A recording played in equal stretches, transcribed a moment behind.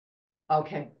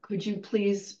Okay, could you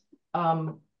please,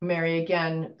 Mary,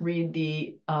 again, read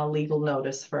the legal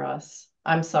notice for us?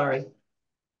 I'm sorry.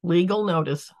 Legal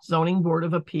notice, Zoning Board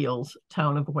of Appeals,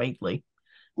 Town of Whately.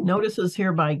 Notice is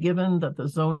hereby given that the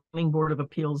Zoning Board of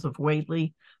Appeals of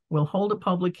Whately will hold a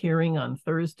public hearing on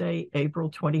Thursday, April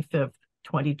 25th,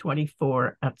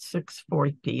 2024 at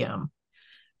 6:40 p.m.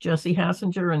 Jesse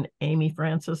Hassinger and Amy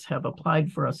Francis have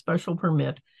applied for a special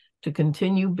permit to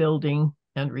continue building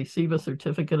and receive a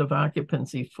certificate of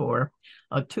occupancy for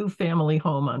a two-family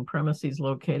home on premises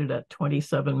located at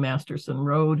 27 Masterson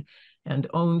Road and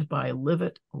owned by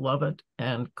Livet, Lovett,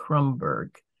 and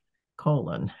Krumberg,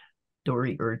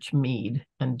 Dory Urch Mead,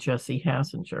 and Jesse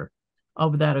Hassinger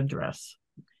of that address.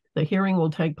 The hearing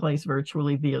will take place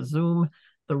virtually via Zoom.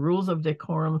 The rules of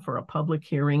decorum for a public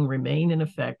hearing remain in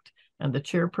effect, and the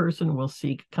chairperson will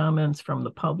seek comments from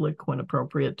the public when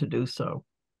appropriate to do so.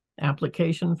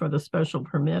 Application for the special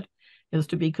permit is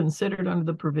to be considered under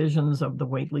the provisions of the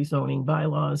Whately zoning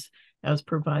bylaws as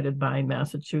provided by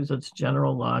Massachusetts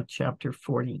General Law, Chapter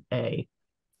 40A.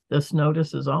 This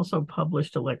notice is also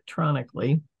published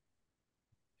electronically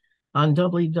on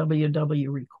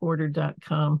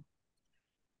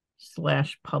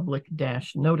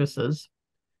www.recorder.com/public-notices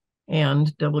and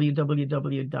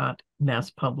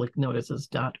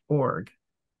www.masspublicnotices.org.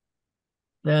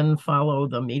 Then follow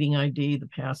the meeting ID, the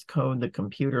passcode, the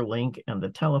computer link, and the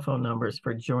telephone numbers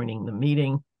for joining the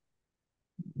meeting.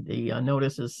 The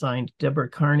notice is signed Deborah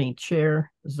Carney,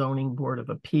 Chair, Zoning Board of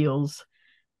Appeals,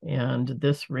 and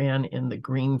this ran in the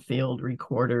Greenfield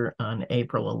Recorder on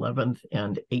April 11th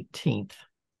and 18th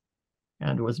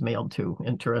and was mailed to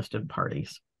interested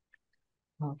parties.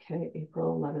 Okay,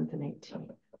 April 11th and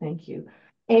 18th. Thank you.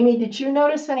 Amy, did you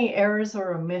notice any errors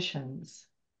or omissions?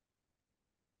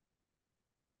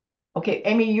 Okay,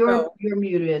 Amy, you're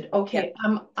muted. Okay,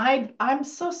 I'm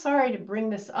so sorry to bring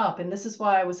this up, and this is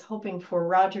why I was hoping for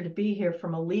Roger to be here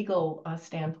from a legal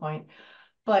standpoint.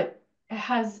 But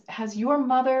has your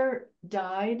mother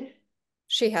died?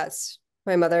 She has.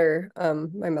 My mother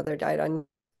died on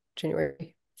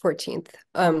January 14th.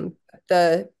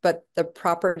 But the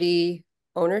property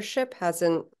ownership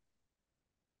hasn't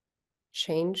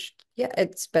changed yet.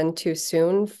 It's been too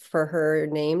soon for her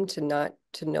name to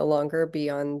no longer be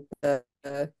on the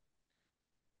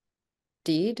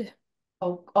deed.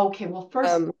 Oh, okay. Well,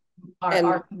 first,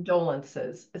 our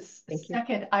condolences.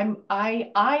 Second,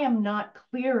 I am not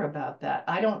clear about that.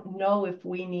 I don't know if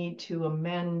we need to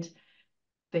amend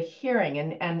the hearing,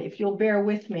 and if you'll bear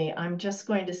with me, I'm just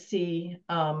going to see.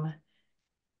 I'm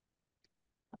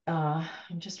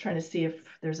just trying to see if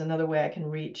there's another way I can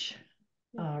reach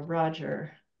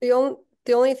Roger. The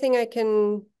only thing I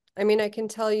can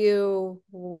tell you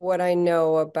what I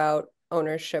know about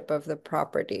ownership of the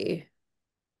property.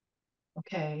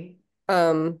 Okay.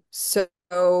 So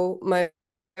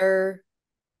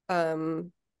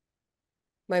um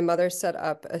my mother set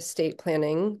up estate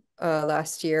planning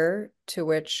last year, to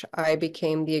which I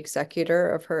became the executor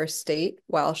of her estate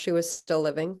while she was still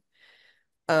living.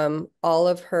 All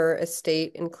of her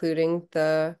estate, including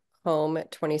the home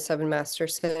at 27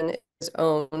 Masterson, is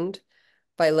owned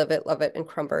by Livet, Lovett, and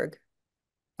Krumberg.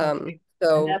 Okay.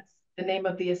 So and that's the name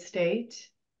of the estate?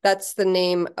 That's the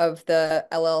name of the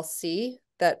LLC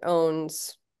that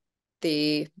owns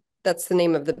that's the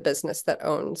name of the business that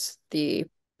owns the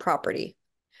property.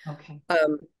 Okay.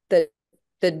 The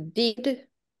deed,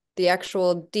 the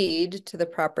actual deed to the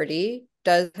property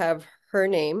does have her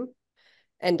name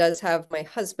and does have my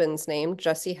husband's name,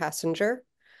 Jesse Hassinger.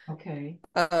 Okay.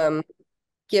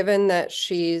 Given that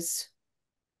she's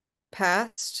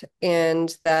passed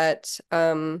and that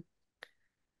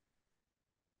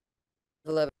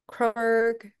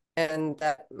Krumberg and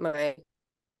that my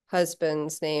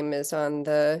husband's name is on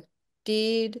the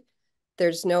deed,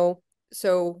 there's no,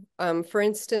 so for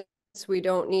instance, we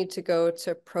don't need to go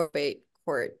to probate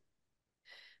court.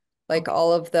 Like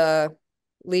all of the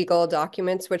legal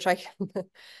documents, which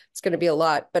it's going to be a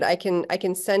lot, but I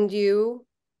can send you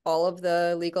all of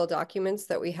the legal documents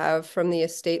that we have from the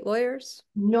estate lawyers.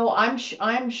 No, I'm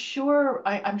sure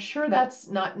that's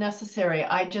not necessary.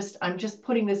 I'm just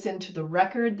putting this into the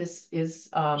record. This is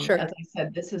Sure. as I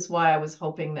said, this is why I was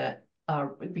hoping that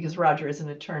because Roger is an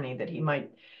attorney, that he might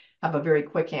have a very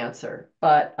quick answer.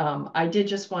 But I did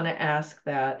just want to ask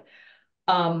that.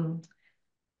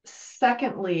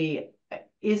 Secondly,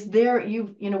 is there,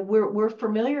 we're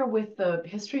familiar with the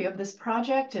history of this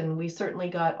project, and we certainly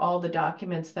got all the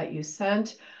documents that you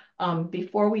sent.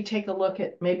 Before we take a look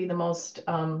at maybe the most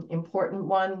important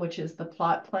one, which is the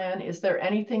plot plan, is there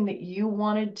anything that you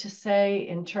wanted to say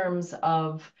in terms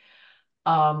of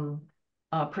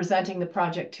presenting the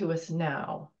project to us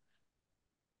now?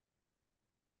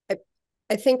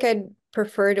 I think I'd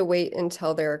prefer to wait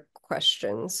until there are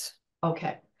questions.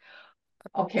 Okay.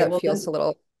 Okay, That well feels then, a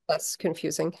little less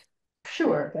confusing.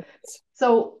 sure. But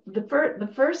So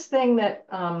the first thing that,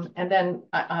 and then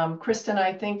Kristen,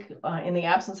 I think in the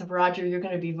absence of Roger, you're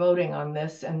going to be voting on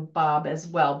this, and Bob as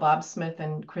well, Bob Smith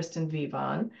and Kristen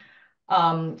Vivon.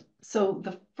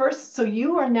 So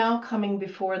you are now coming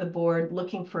before the board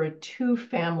looking for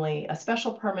a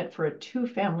special permit for a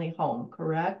two-family home,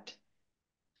 correct?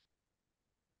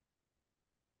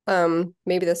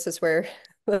 maybe this is where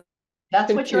the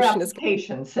That's what your confusion is.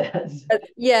 application says.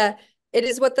 Yeah, it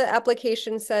is what the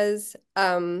application says.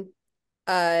 At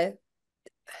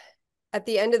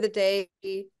the end of the day,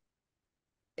 it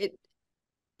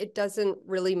it doesn't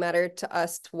really matter to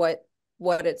us what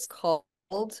it's called.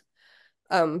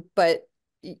 But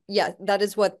yeah, that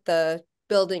is what the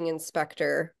building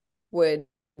inspector would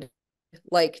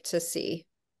like to see.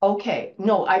 Okay,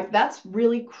 no, that's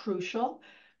really crucial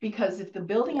because if the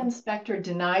building inspector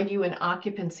denied you an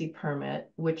occupancy permit,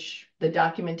 which the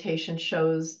documentation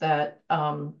shows that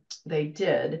they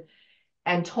did,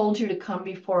 and told you to come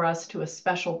before us for a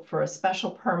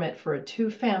special permit for a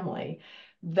two-family,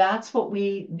 that's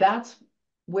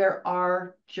where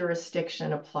our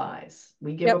jurisdiction applies.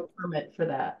 We give a Yep. permit for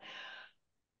that.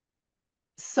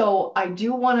 So I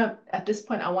do want to, at this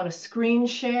point, I want to screen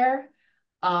share.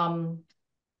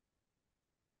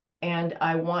 And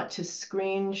I want to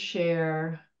screen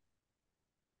share.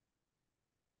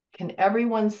 Can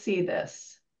everyone see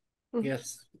this?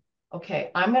 Yes. Okay,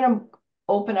 I'm going to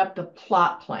open up the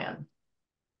plot plan.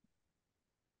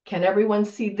 Can everyone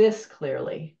see this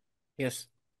clearly? Yes.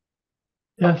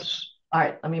 Yes. All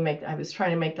right, I was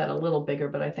trying to make that a little bigger,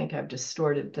 but I think I've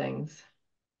distorted things.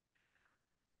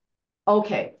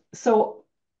 Okay, so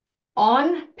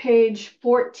on page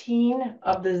 14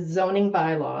 of the zoning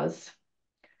bylaws,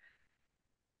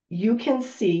 you can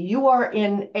see you are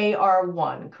in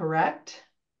AR1, correct?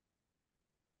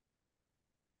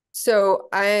 So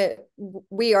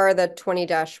we are the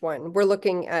 20-1. We're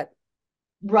looking at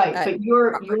Right, but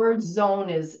your property. zone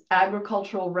is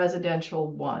agricultural residential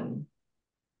 1,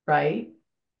 right?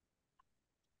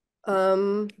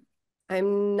 I'm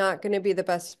not going to be the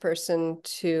best person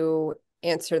to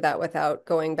answer that without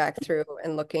going back through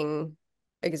and looking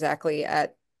exactly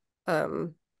at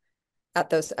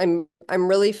those. I'm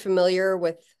really familiar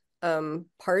with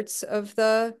parts of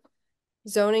the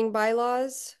zoning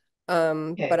bylaws,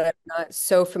 Okay. but I'm not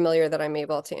so familiar that I'm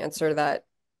able to answer that.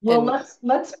 Well, In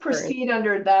let's proceed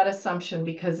under that assumption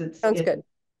because sounds good.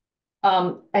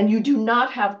 And you do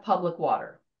not have public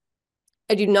water.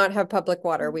 I do not have public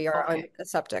water. We are on Okay. a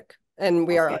septic and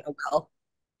we are on Okay. a well.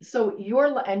 So your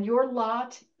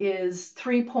lot is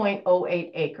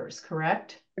 3.08 acres,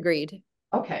 correct? Agreed.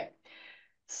 Okay.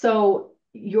 So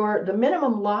the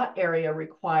minimum lot area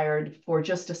required for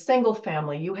just a single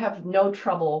family, you have no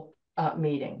trouble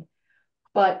meeting.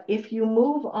 But if you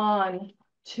move on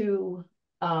to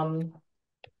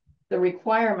the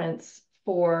requirements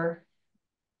for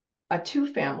a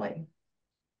two-family,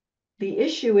 the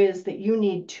issue is that you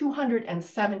need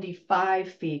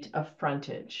 275 feet of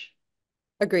frontage,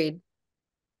 Agreed.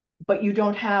 but you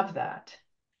don't have that.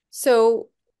 So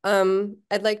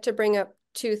I'd like to bring up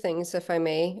two things, if I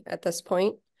may, at this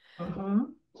point.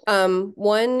 Mhm.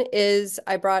 One is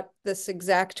I brought this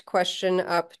exact question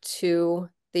up to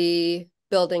the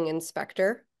building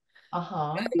inspector.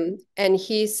 Uh-huh. And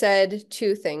he said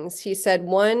two things. He said,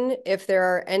 one, if there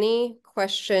are any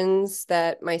questions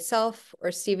that myself or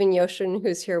Stephen Yoshin,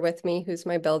 who's here with me, who's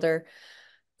my builder,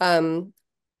 are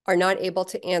not able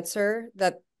to answer,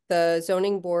 that the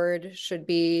zoning board should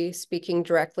be speaking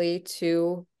directly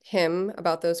to him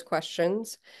about those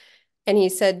questions. And he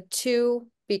said, two,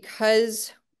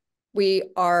 because we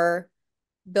are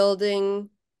building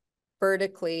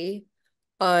vertically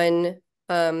on,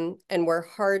 and we're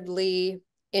hardly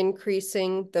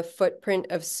increasing the footprint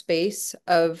of space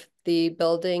of the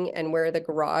building and where the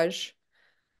garage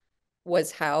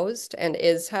was housed and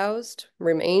is housed,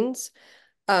 remains,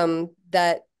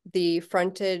 that the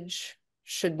frontage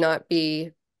should not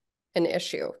be an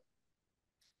issue.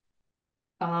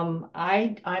 I'm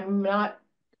not,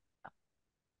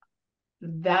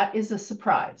 that is a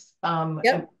surprise.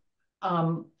 Yep.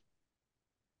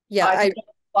 Yeah, I don't know,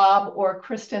 Bob or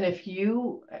Kristen,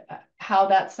 how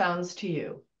that sounds to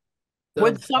you.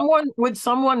 Would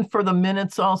someone for the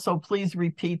minutes also please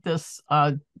repeat this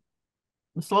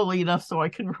slowly enough so I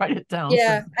can write it down?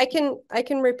 yeah, I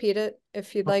can repeat it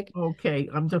if you'd like. Okay,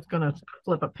 I'm just gonna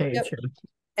flip a page Yep. here.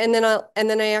 And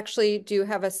then I actually do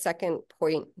have a second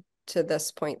point to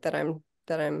this point that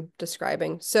I'm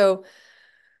describing. So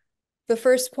The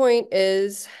first point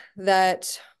is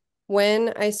that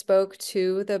when I spoke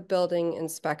to the building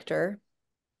inspector,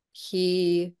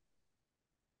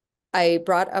 I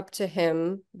brought up to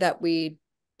him that we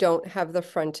don't have the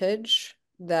frontage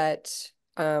that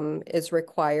is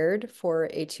required for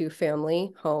a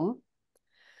two-family home.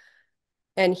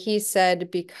 And he said,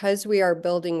 because we are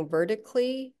building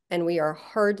vertically and we are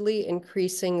hardly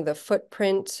increasing the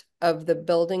footprint of the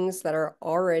buildings that are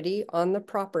already on the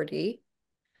property,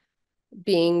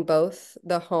 being both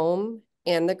the home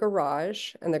and the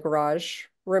garage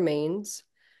remains,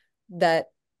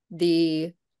 that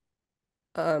the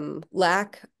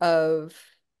lack of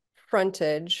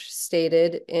frontage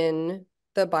stated in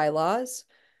the bylaws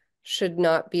should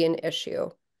not be an issue.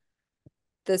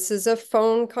 This is a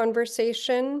phone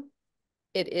conversation.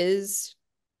 It is,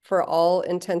 for all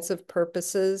intensive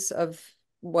purposes of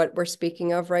what we're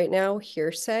speaking of right now,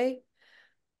 hearsay.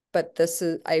 But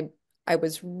I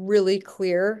was really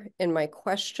clear in my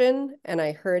question and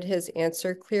I heard his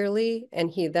answer clearly. And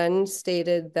he then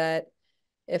stated that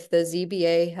if the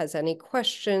ZBA has any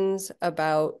questions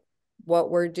about what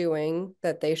we're doing,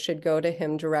 that they should go to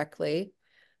him directly.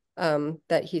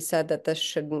 That he said that this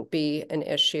shouldn't be an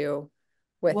issue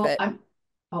with it.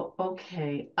 Oh,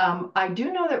 okay. I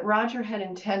do know that Roger had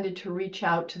intended to reach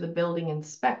out to the building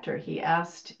inspector. He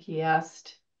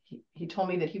told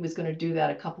me that he was going to do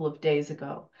that a couple of days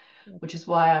ago, which is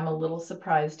why I'm a little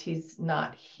surprised he's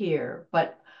not here.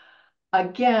 But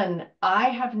again, I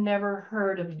have never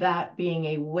heard of that being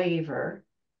a waiver.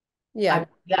 Yeah.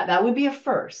 That would be a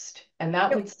first, and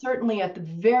that Yep. would certainly, at the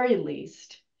very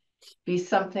least, be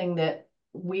something that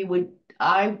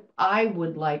I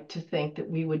would like to think that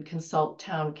we would consult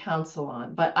town council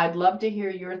on. But I'd love to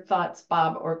hear your thoughts,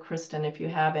 Bob or Kristen, if you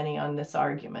have any on this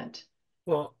argument.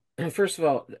 Well, first of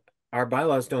all, our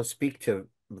bylaws don't speak to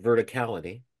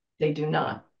verticality. They do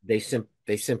not. They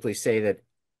simply say that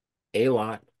a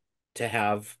lot to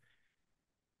have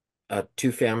a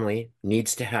two-family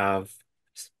needs to have,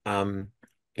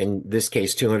 in this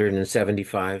case,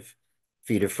 275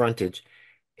 feet of frontage.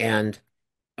 And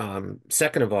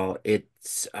second of all,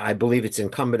 I believe it's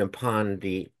incumbent upon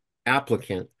the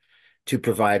applicant to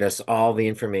provide us all the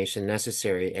information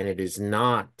necessary, and it is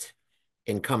not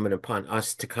incumbent upon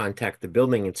us to contact the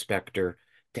building inspector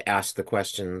to ask the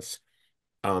questions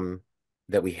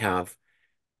that we have.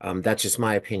 That's just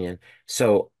my opinion.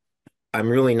 So I'm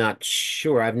really not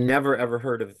sure. I've never ever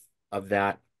heard of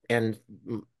that. And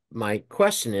my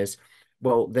question is,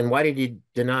 well, then why did he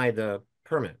deny the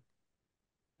permit?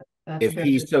 That's a If very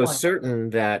he's good so point. certain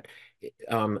that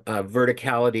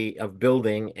verticality of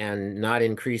building and not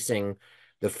increasing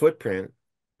the footprint,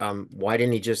 why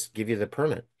didn't he just give you the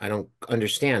permit? I don't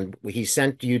understand. He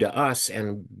sent you to us,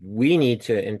 and we need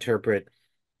to interpret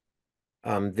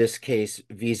this case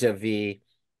vis-a-vis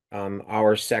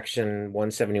our section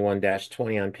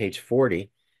 171-20 on page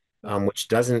 40, which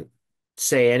doesn't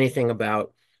say anything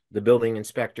about the building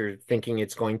inspector thinking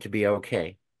it's going to be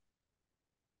okay.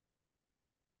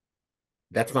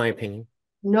 That's my opinion.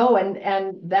 No,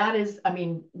 and that is, I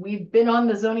mean, we've been on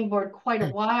the zoning board quite a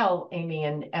while, Amy,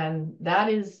 and that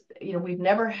is, we've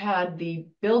never had the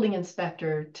building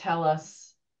inspector tell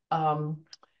us that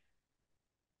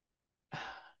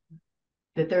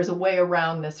there's a way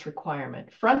around this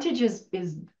requirement. Frontage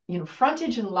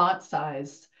frontage and lot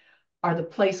size are the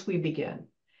place we begin.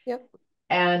 Yep.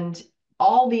 And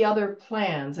all the other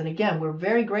plans, and again, we're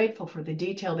very grateful for the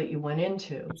detail that you went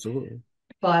into. Absolutely.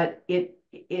 But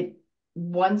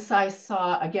once I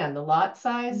saw, again, the lot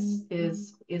size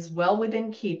is well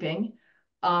within keeping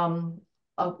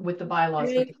with the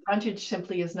bylaws, but the frontage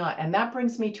simply is not. And that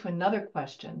brings me to another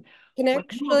question. Can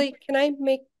I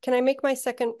make my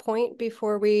second point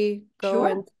before we go Sure.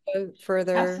 into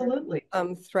further Absolutely.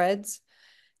 Threads?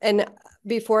 And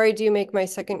before I do make my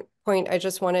second point, I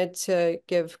just wanted to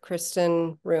give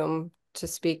Kristen room to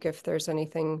speak if there's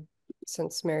anything,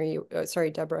 since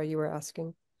Deborah, you were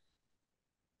asking.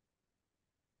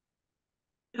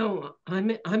 No, I'm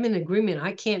in agreement.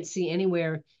 I can't see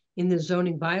anywhere in the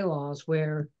zoning bylaws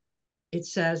where it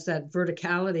says that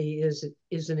verticality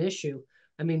is an issue.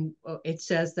 I mean, it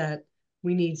says that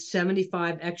we need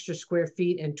 75 extra square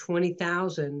feet and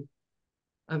 20,000,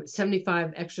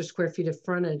 75 extra square feet of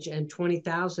frontage and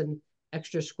 20,000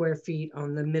 extra square feet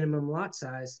on the minimum lot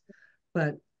size.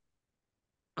 But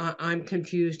I'm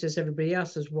confused as everybody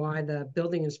else as why the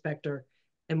building inspector,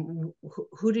 and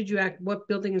who did you act? What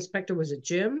building inspector was it?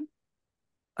 Jim?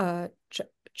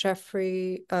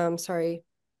 Jeffrey.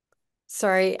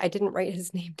 Sorry, I didn't write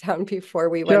his name down before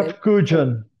we went. Jeff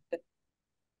Gujan.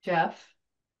 Jeff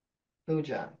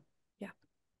Gujan. Yeah.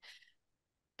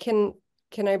 Can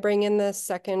can I bring in the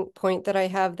second point that I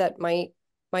have that might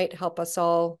help us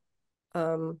all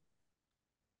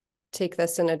take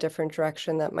this in a different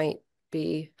direction that might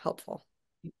be helpful?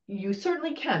 You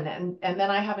certainly can, and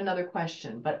then I have another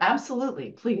question, but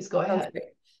absolutely, please go Sounds ahead. great.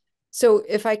 So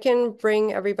if I can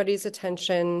bring everybody's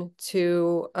attention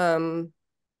to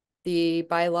the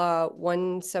bylaw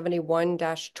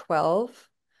 171-12,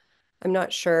 I'm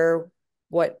not sure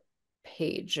what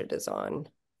page it is on.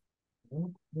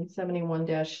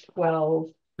 171-12,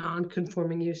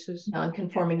 Non-conforming uses.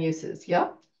 non-conforming uses,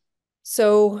 yep.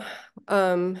 So,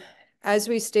 as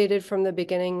we stated from the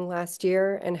beginning last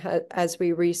year, and as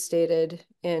we restated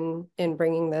in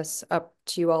bringing this up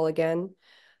to you all again,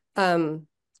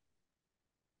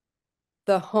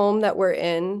 the home that we're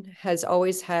in has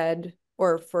always had,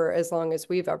 or for as long as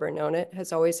we've ever known it,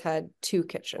 has always had two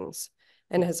kitchens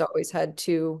and has always had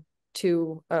two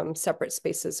separate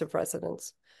spaces of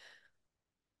residence.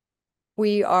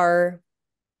 We are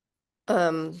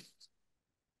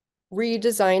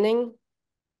redesigning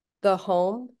the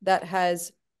home that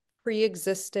has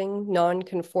pre-existing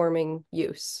non-conforming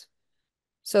use.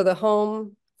 So the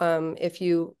home, if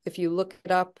you look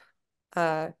it up,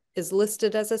 is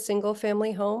listed as a single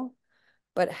family home,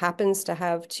 but happens to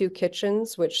have two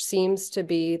kitchens, which seems to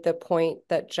be the point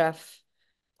that Jeff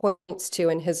points to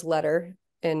in his letter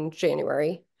in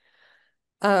January.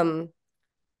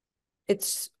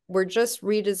 We're just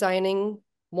redesigning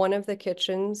one of the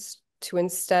kitchens to,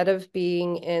 instead of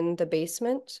being in the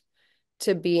basement,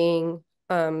 to being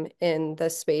in the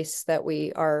space that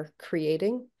we are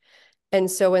creating.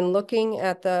 And so in looking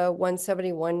at the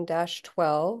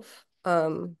 171-12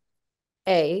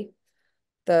 A,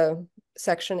 the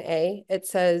section A, it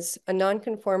says a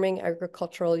non-conforming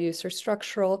agricultural use or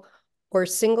structural or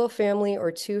single family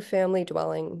or two family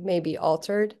dwelling may be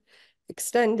altered,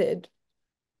 extended,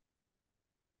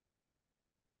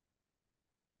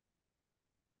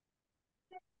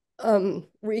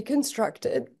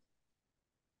 reconstructed,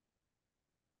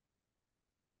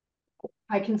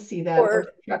 I can see that,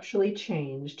 or structurally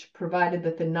changed, provided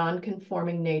that the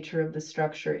non-conforming nature of the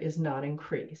structure is not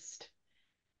increased.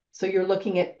 So you're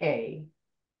looking at A.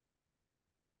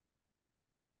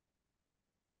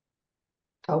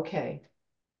 Okay.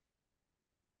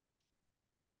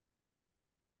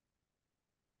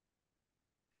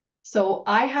 So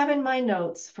I have in my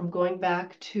notes from going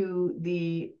back to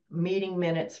the meeting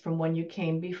minutes from when you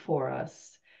came before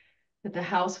us, that the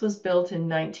house was built in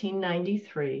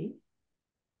 1993.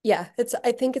 Yeah,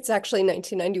 I think it's actually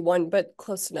 1991, but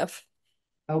close enough.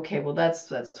 Okay, well, that's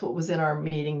what was in our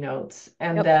meeting notes,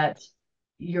 and Yep. that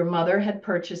your mother had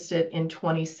purchased it in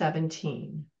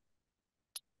 2017.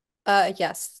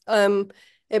 Yes.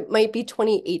 It might be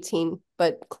 2018,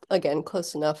 but again,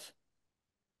 close enough.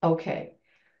 Okay.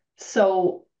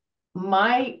 So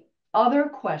my other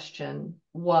question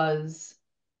was,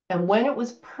 and when it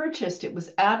was purchased, it was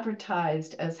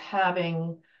advertised as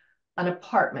having an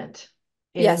apartment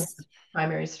in Yes. the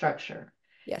primary structure.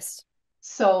 Yes.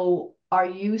 So are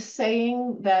you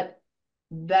saying that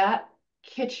that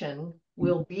kitchen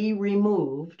will be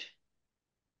removed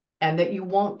and that you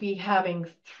won't be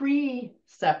having three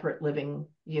separate living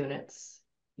units?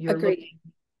 You're Agreed.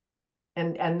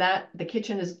 looking, and that the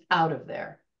kitchen is out of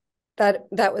there.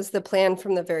 That was the plan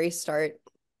from the very start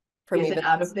for me. Is it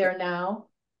out of there now?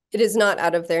 It is not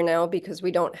out of there now because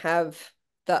we don't have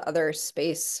the other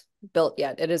space built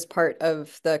yet. It is part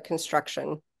of the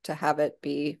construction to have it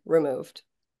be removed.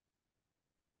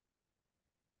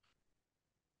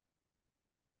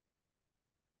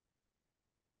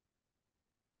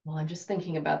 Well, I'm just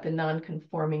thinking about the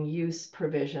non-conforming use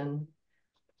provision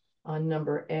on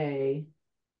number A.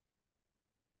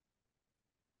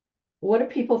 What do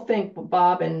people think,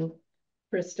 Bob and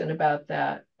Kristen, about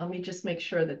that? Let me just make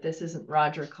sure that this isn't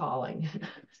Roger calling.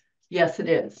 Yes, it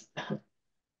is.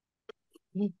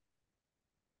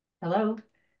 Hello?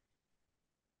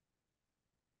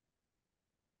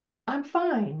 I'm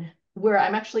fine.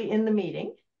 I'm actually in the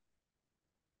meeting.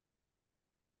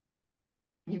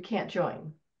 You can't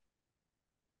join.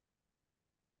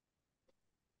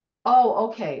 Oh,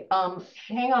 okay.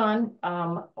 Hang on.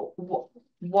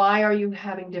 Why are you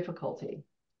having difficulty?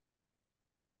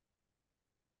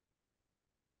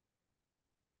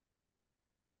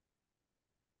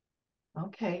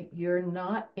 Okay, you're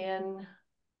not in.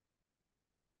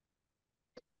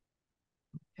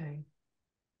 Okay.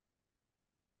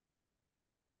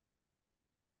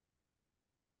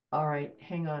 All right,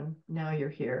 hang on. Now you're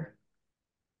here.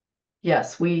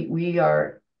 Yes, we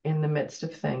are in the midst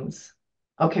of things.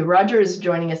 Okay, Roger is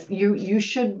joining us. You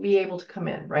should be able to come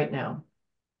in right now.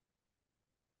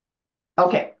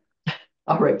 Okay.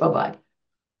 All right, bye-bye.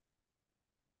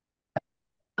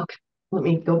 let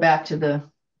me go back to the.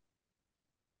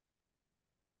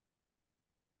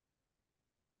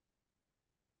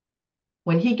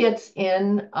 When he gets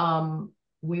in, I'll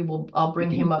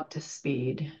bring him up to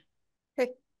speed.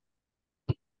 Okay.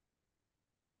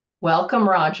 Welcome,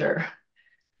 Roger.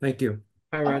 Thank you.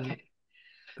 Hi, Roger. Okay.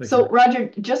 Thank So you.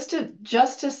 Roger, just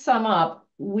to sum up,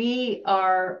 we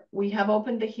have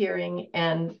opened the hearing,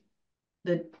 and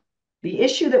the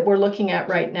issue that we're looking at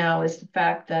right now is the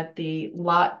fact that the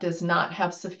lot does not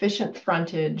have sufficient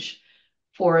frontage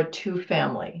for a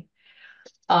two-family.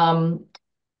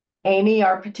 Amy,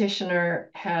 our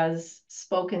petitioner, has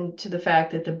spoken to the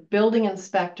fact that the building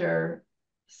inspector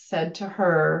said to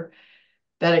her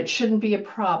that it shouldn't be a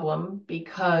problem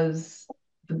because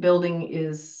the building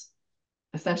is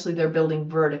essentially they're building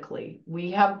vertically. We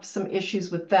have some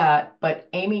issues with that, but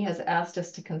Amy has asked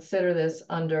us to consider this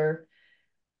under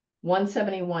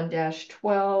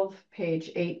 171-12, page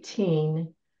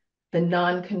 18, the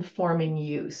non-conforming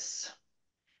use.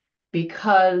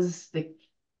 Because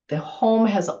the home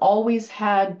has always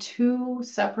had two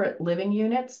separate living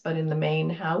units, but in the main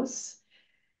house.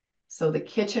 So the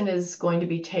kitchen is going to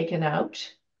be taken out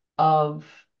of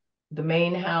the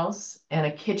main house, and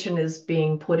a kitchen is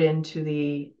being put into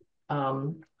the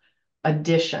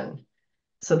addition,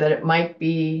 so that it might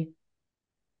be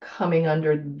coming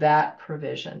under that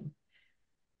provision.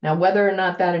 Now, whether or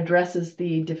not that addresses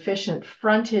the deficient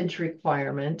frontage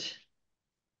requirement,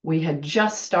 we had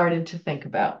just started to think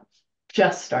about.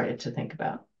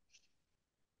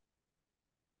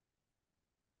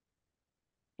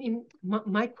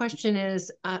 My question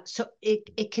is, so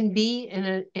it can be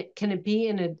can it be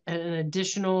in an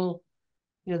additional,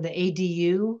 the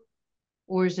ADU,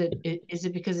 or is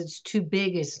it because it's too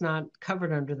big, it's not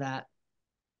covered under that?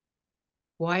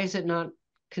 Why is it not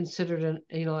considered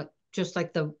just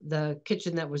like the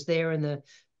kitchen that was there and the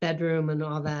bedroom and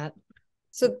all that?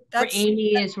 So that's where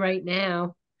Amy is right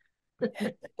now.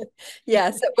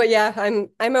 yes, but yeah,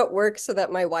 I'm at work so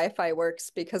that my Wi-Fi works,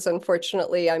 because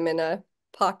unfortunately I'm in a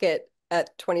pocket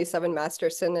at 27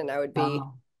 Masterson and I would be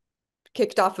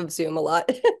kicked off of Zoom a lot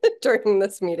during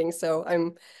this meeting. So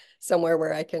I'm somewhere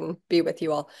where I can be with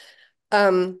you all.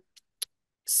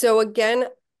 So again,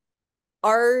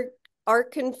 our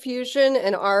confusion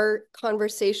and our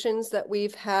conversations that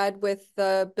we've had with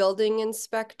the building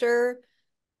inspector,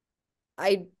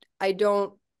 I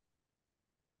don't,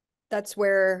 that's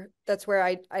where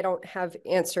I don't have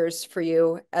answers for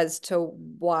you as to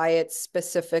why it's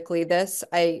specifically this.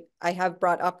 I have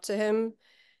brought up to him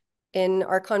in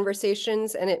our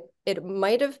conversations, and it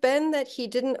might have been that he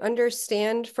didn't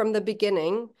understand from the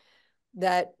beginning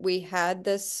that we had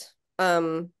this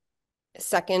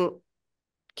second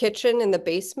kitchen in the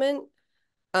basement,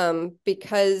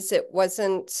 because it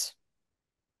wasn't,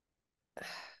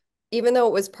 even though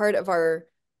it was part of our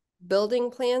building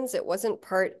plans, it wasn't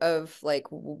part of like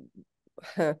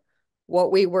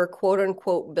what we were quote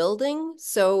unquote building.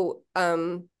 So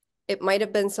it might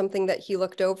have been something that he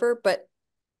looked over, but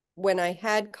when I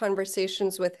had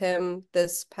conversations with him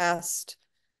this past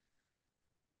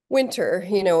winter,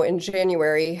 in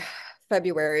January,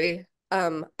 February,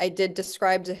 I did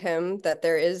describe to him that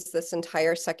there is this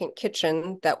entire second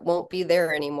kitchen that won't be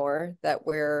there anymore, that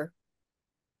we're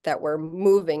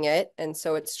moving it. And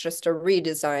so it's just a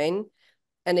redesign.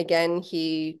 And again,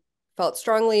 he felt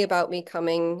strongly about me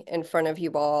coming in front of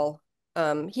you all.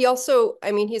 He's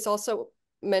also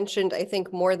mentioned, I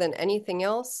think more than anything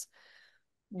else,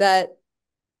 that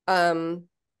I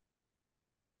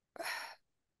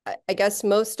guess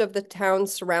most of the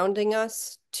towns surrounding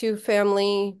us,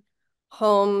 two-family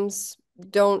homes,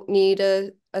 don't need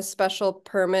a special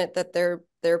permit, that they're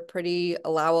pretty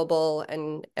allowable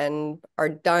and are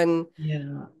done.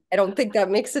 Yeah. I don't think that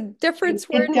makes a difference.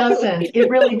 It doesn't. It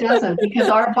really doesn't, because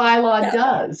our bylaw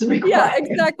does require. Yeah,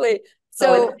 exactly.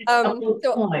 So So, it's a moot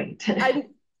point.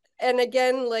 and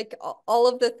again, like all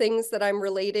of the things that I'm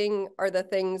relating are the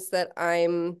things that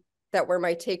were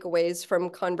my takeaways from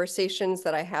conversations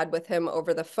that I had with him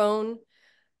over the phone.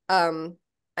 I'm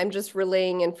just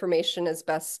relaying information as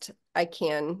best I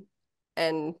can.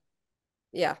 And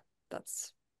yeah,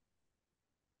 that's.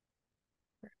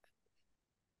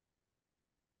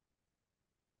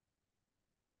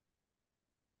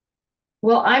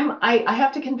 Well, I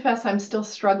have to confess, I'm still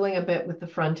struggling a bit with the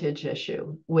frontage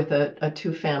issue with a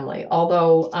two-family,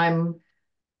 although I'm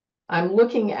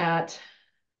looking at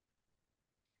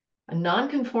a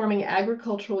non-conforming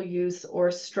agricultural use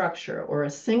or structure, or a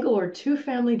single or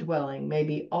two-family dwelling may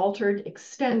be altered,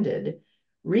 extended,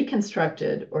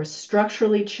 reconstructed, or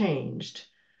structurally changed,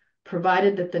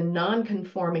 provided that the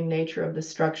non-conforming nature of the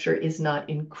structure is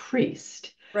not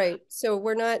increased. Right. So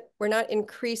we're not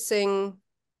increasing,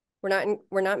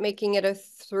 we're not making it a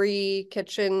 3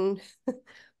 kitchen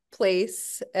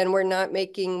place, and we're not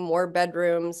making more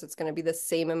bedrooms. It's going to be the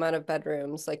same amount of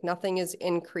bedrooms. Like nothing is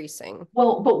increasing.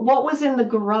 Well, but what was in the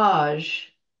garage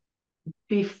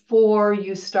before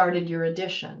you started your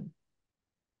addition?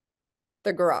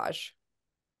 The garage.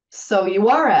 So you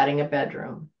are adding a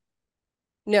bedroom.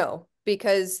 No,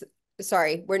 because,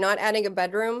 sorry, we're not adding a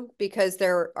bedroom because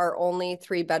there are only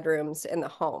 3 bedrooms in the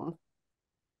home.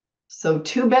 So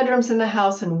 2 bedrooms in the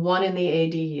house and 1 in the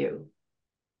ADU,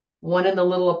 1 in the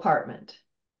little apartment.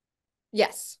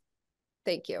 Yes.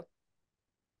 Thank you.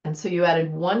 And so you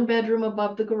added 1 bedroom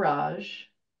above the garage.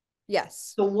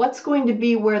 Yes. So what's going to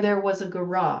be where there was a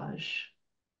garage?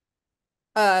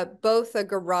 Both a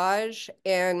garage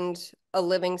and a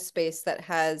living space that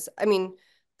has, I mean,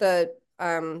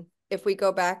 if we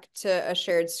go back to a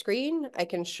shared screen, I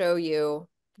can show you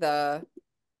the,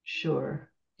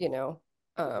 Sure. you know,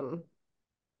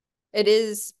 it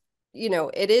is,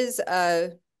 it is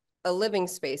a living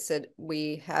space.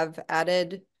 We have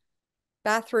added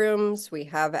bathrooms, we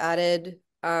have added,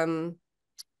 you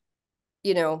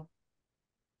know,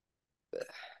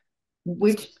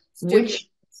 Which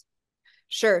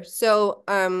Sure. So,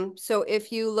 so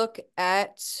if you look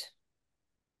at,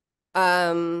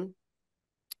 um,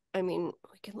 I mean,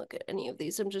 we can look at any of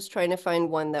these. I'm just trying to find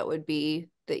one that would be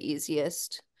the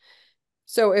easiest.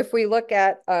 So if we look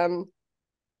at,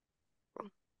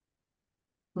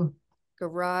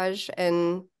 garage,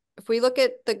 and if we look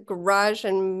at the garage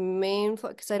and main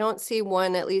floor, because I don't see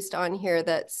one at least on here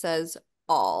that says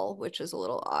all, which is a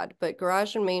little odd, but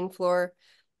garage and main floor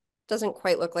doesn't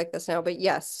quite look like this now, but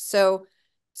yes. So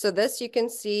this, you can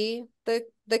see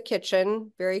the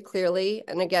kitchen very clearly.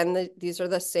 And again, these are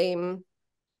the same,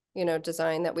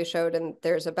 design that we showed, and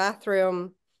there's a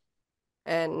bathroom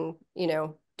and,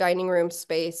 dining room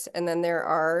space. And then there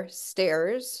are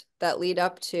stairs that lead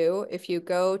up to, if you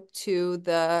go to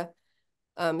the,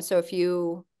 so if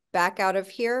you back out of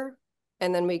here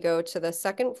and then we go to the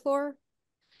second floor,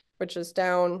 which is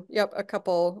down, yep,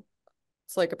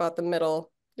 it's like about the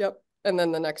middle. Yep. And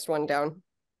then the next one down.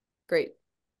 Great.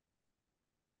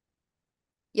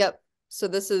 Yep. So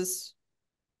this is,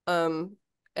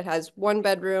 it has 1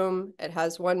 bedroom, it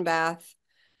has 1 bath.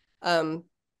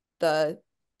 The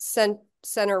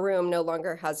center room no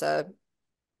longer has a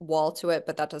wall to it,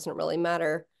 but that doesn't really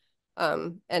matter.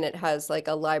 And it has like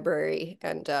a library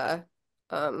and a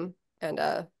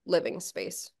living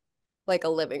space, like a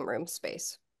living room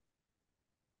space.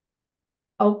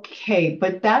 Okay,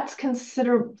 but that's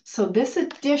considered, so this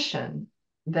addition,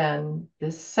 then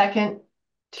this second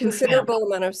 2 family, Considerable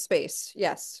amount of space.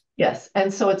 Yes, yes,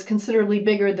 and so it's considerably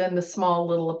bigger than the small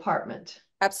little apartment.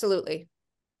 absolutely.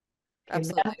 Okay,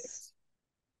 Absolutely.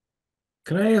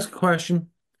 Can I ask a question?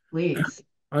 please.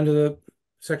 Under the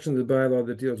section of the bylaw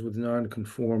that deals with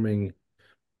non-conforming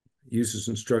uses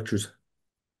and structures,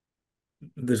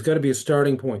 there's got to be a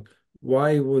starting point.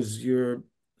 Why was your,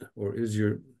 or is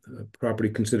your property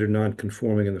considered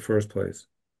non-conforming in the first place?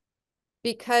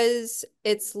 Because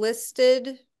it's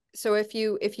listed, so if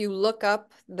you look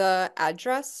up the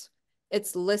address,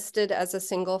 it's listed as a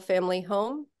single family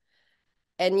home.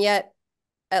 And yet,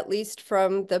 at least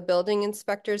from the building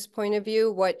inspector's point of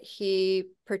view, what he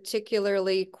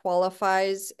particularly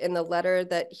qualifies in the letter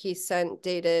that he sent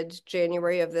dated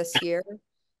January of this year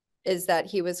is that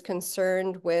he was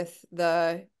concerned with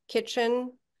the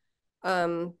kitchen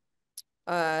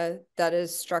that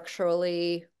is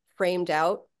structurally framed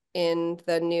out in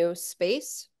the new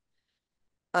space.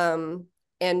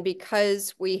 And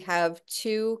because we have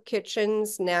 2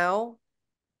 kitchens now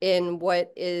in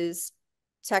what is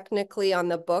technically on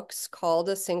the books called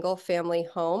a single family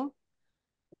home,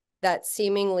 that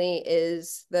seemingly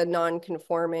is the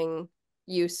non-conforming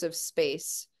use of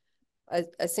space.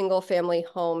 A single family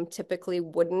home typically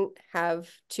wouldn't have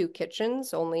 2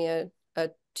 kitchens, only a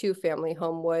 2-family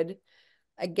home would.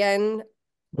 Again,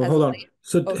 Well, hold on.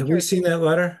 So oh, have sure. we seen that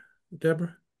letter,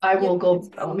 Deborah? I Yeah, will go, it's,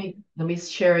 let me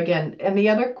share again. And the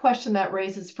other question that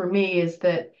raises for me is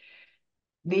that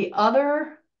the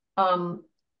other, oh,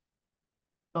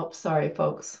 sorry,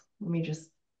 folks. Let me just,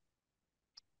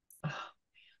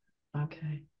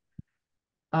 okay.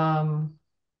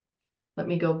 Let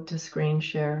me go to screen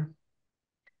share.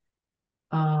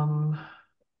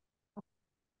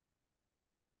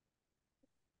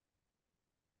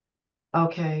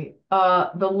 Okay,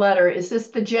 the letter, is this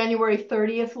the January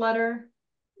 30th letter?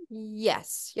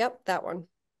 yes, yep, that one.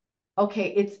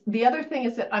 Okay, it's, the other thing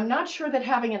is that I'm not sure that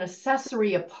having an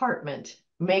accessory apartment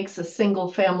makes a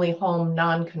single family home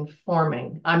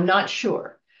non-conforming. I'm not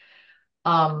sure.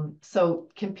 So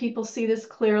can people see this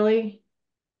clearly?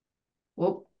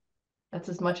 Whoop, that's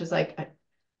as much as okay.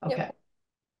 Yep.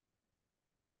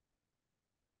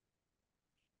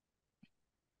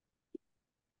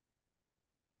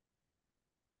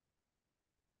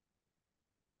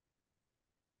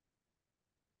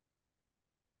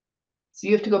 So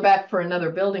you have to go back for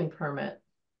another building permit.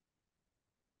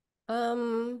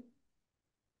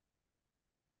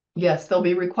 Yes, they'll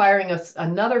be requiring us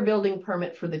another building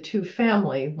permit for the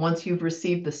two-family once you've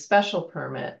received the special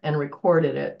permit and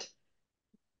recorded it.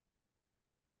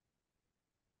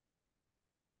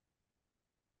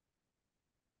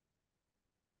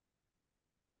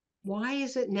 Why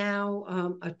is it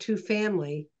now a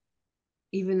two-family,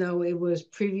 even though it was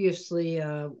previously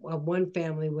a one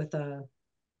family with a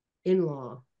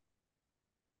in-law?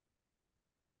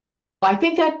 I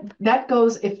think that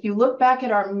goes, if you look back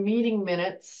at our meeting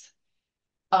minutes,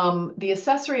 the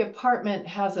accessory apartment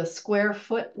has a square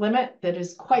foot limit that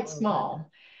is quite Oh,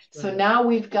 small. So right. now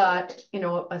we've got,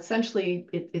 essentially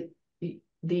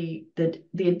the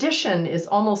addition is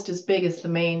almost as big as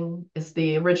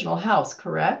the original house,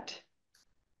 correct?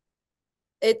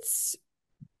 It's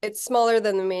smaller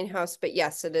than the main house, but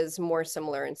yes, it is more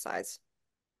similar in size.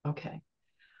 Okay.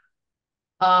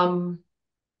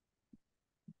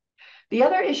 The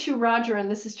other issue, Roger,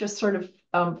 and this is just sort of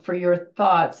for your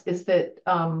thoughts, is that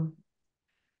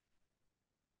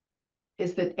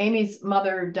Amy's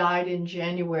mother died in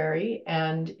January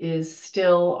and is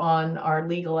still on our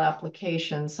legal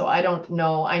application. So I don't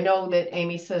know. I know that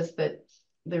Amy says that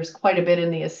there's quite a bit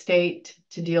in the estate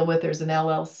to deal with. There's an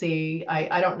LLC.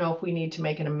 I don't know if we need to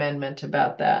make an amendment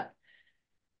about that.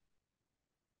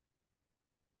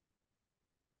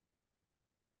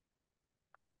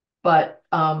 But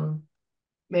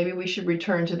maybe we should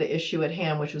return to the issue at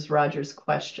hand, which was Roger's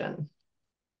question.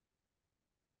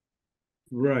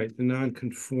 Right, the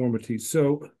nonconformity.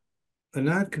 So a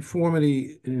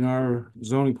nonconformity in our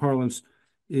zoning parlance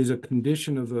is a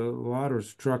condition of the lot or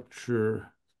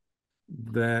structure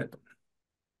that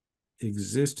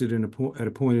existed at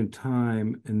a point in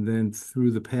time, and then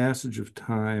through the passage of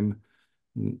time,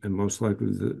 and most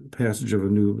likely the passage of a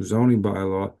new zoning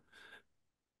bylaw,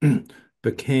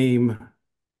 became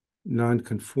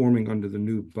non-conforming under the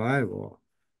new bylaw.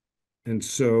 And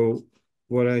so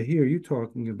what I hear you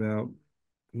talking about,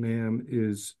 ma'am,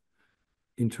 is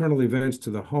internal events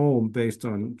to the home based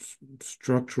on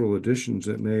structural additions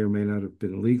that may or may not have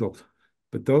been legal.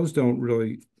 But those don't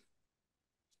really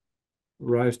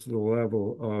rise to the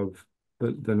level of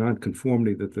the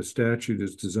nonconformity that the statute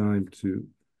is designed to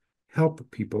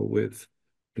help people with.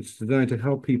 It's designed to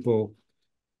help people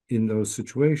in those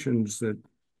situations that,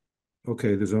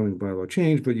 okay, the zoning bylaw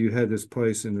changed, but you had this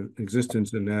place in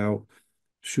existence, and now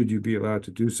should you be allowed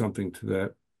to do something to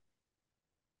that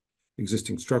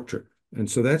existing structure? And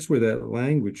so that's where that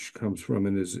language comes from,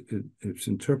 and it's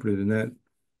interpreted in that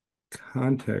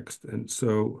context. And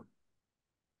so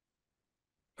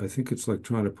I think it's like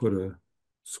trying to put a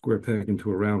square peg into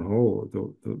a round hole,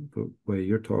 the way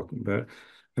you're talking about it.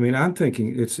 I mean, I'm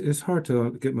thinking it's hard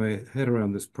to get my head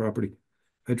around this property.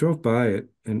 I drove by it,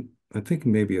 and I think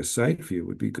maybe a site view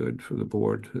would be good for the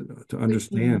board to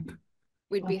understand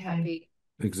We'd be Okay. happy.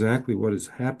 exactly what is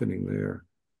happening there,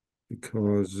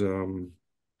 because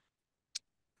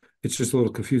it's just a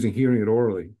little confusing hearing it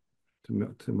orally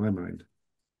to my mind.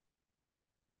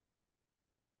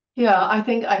 Yeah, I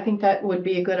think that would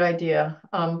be a good idea.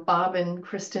 Bob and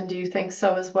Kristen, do you think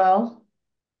so as well?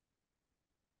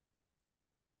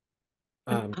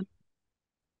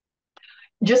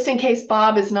 Just in case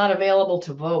Bob is not available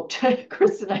to vote,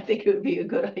 Kristen, I think it would be a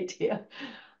good idea,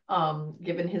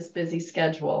 given his busy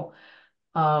schedule.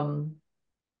 So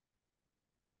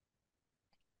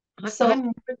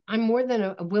I'm more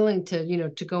than willing to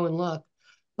to go and look,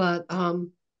 but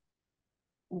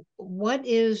what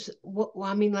well,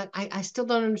 I mean, like I still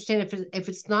don't understand if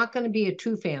it's not going to be a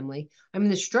two-family. I mean,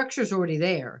 the structure's already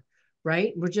there,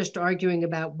 right? We're just arguing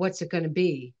about what's it going to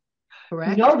be,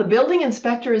 correct? no, the building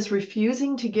inspector is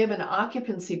refusing to give an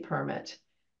occupancy permit.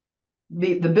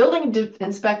 The building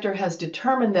inspector has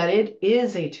determined that it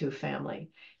is a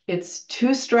two-family. It's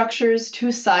two structures,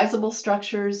 two sizable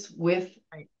structures with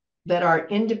Right. that are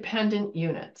independent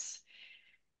units.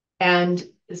 And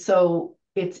so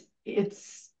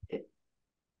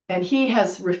and he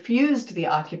has refused the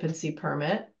occupancy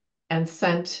permit and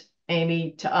sent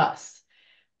Amy to us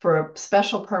for a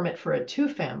special permit for a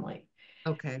two-family.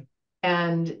 Okay.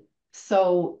 And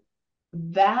so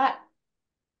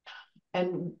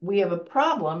and we have a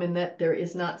problem in that there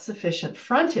is not sufficient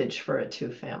frontage for a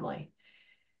two-family.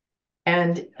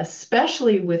 And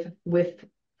especially with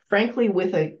frankly,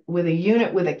 with a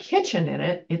unit with a kitchen in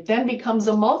it, it then becomes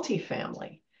a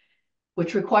multifamily,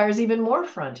 which requires even more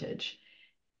frontage.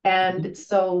 And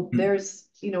so there's,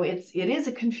 it is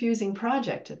a confusing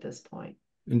project at this point.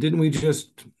 And didn't we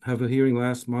just have a hearing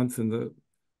last month and the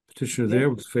petitioner Yeah.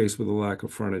 there was faced with a lack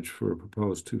of frontage for a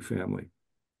proposed two-family?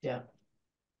 Yeah.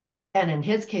 And in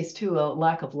his case too, a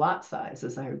lack of lot size,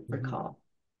 as I recall.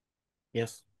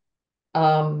 Yes.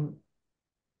 I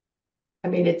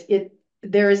mean,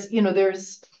 there is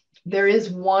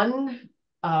one,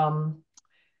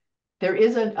 there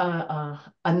is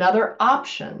another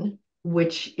option,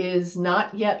 which is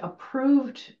not yet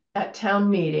approved at town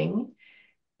meeting.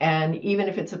 And even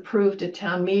if it's approved at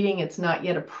town meeting, it's not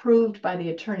yet approved by the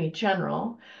Attorney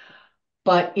General.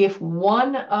 But if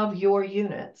one of your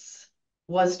units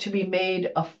was to be made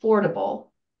affordable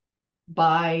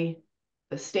by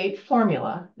the state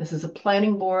formula, this is a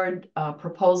planning board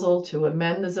proposal to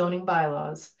amend the zoning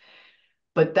bylaws,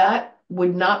 but that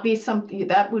would not be something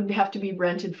that would have to be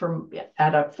rented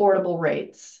at affordable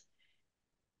rates.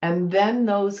 And then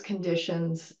those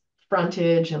conditions,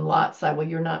 frontage and lot size, well,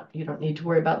 you don't need to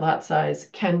worry about lot size,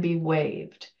 can be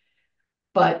waived.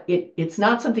 But it's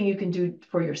not something you can do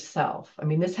for yourself. I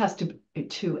mean, this has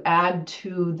to add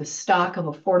to the stock of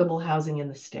affordable housing in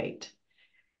the state.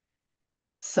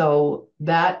 So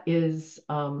that is,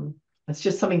 it's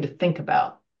just something to think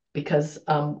about, because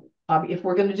if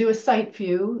we're going to do a site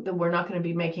view, then we're not going to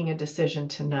be making a decision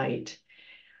tonight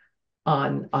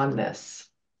on this.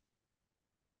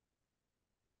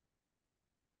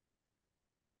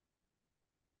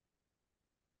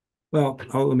 Well,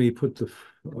 let me put the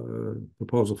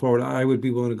proposal forward. I would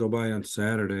be willing to go by on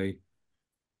Saturday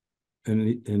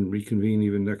and reconvene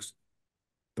even next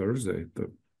Thursday,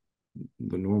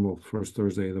 the normal first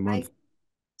Thursday of the month.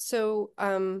 So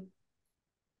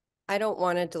I don't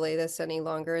want to delay this any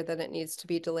longer than it needs to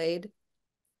be delayed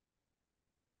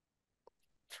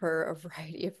for a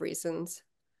variety of reasons.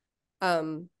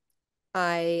 I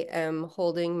am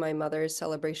holding my mother's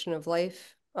celebration of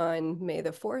life on May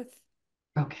the 4th.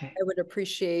 Okay. I would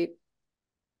appreciate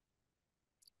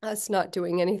us not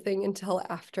doing anything until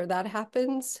after that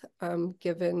happens,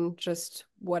 given just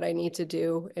what I need to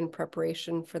do in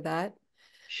preparation for that.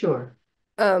 Sure.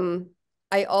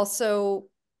 I also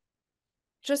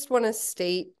just want to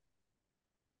state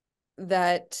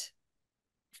that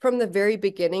from the very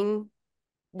beginning,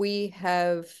 we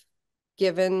have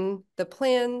given the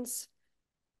plans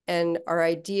and our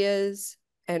ideas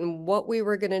and what we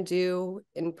were going to do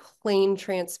in plain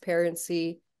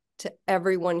transparency to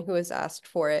everyone who has asked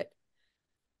for it.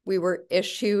 We were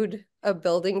issued a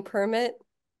building permit.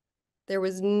 There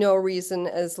was no reason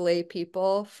as lay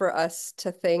people for us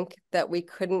to think that we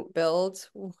couldn't build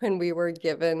when we were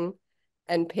given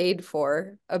and paid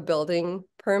for a building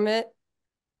permit.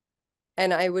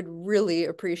 And I would really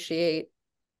appreciate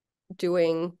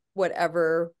doing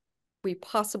whatever we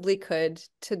possibly could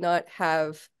to not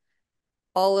have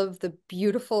all of the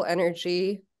beautiful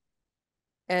energy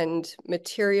and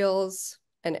materials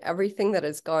and everything that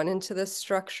has gone into this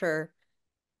structure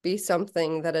be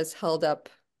something that is held up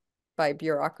by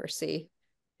bureaucracy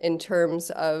in terms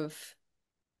of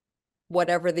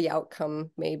whatever the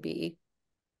outcome may be.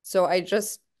 So I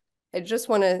just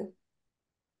want to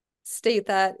state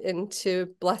that into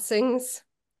blessings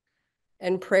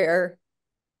and prayer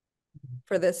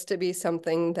for this to be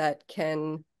something that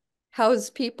can house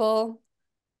people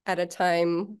at a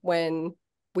time when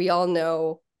we all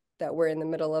know that we're in the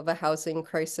middle of a housing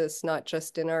crisis, not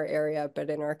just in our area,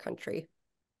 but in our country.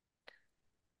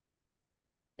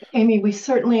 Amy, we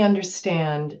certainly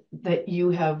understand that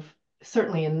you have,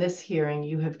 certainly in this hearing,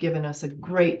 you have given us a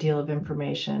great deal of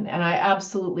information. And I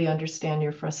absolutely understand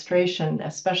your frustration,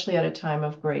 especially at a time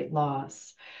of great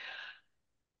loss.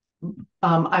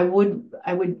 I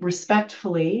would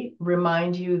respectfully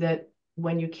remind you that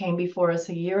when you came before us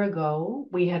a year ago,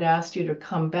 we had asked you to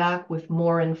come back with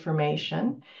more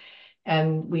information,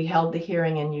 and we held the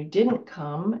hearing and you didn't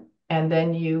come. And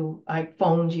then I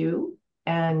phoned you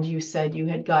and you said you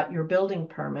had got your building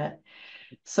permit.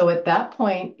 So at that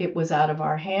point, it was out of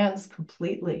our hands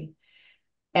completely.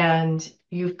 And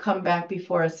you've come back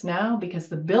before us now because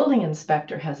the building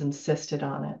inspector has insisted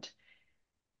on it.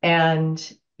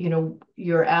 And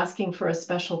you're asking for a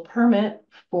special permit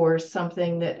for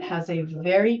something that has the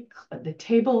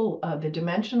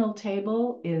dimensional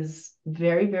table is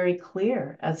very, very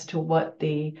clear as to what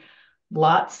the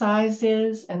lot size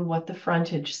is and what the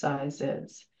frontage size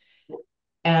is.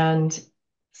 And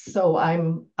so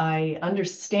I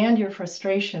understand your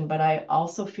frustration, but I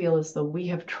also feel as though we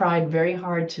have tried very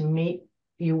hard to meet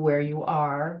you where you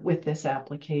are with this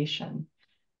application.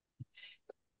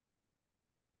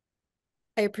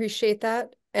 I appreciate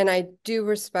that. And I do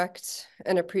respect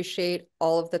and appreciate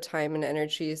all of the time and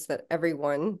energies that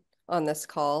everyone on this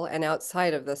call and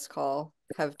outside of this call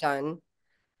have done.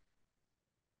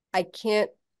 I can't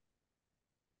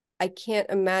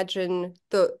imagine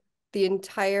the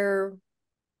entire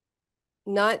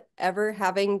not ever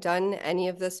having done any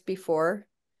of this before,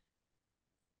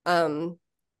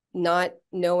 not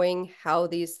knowing how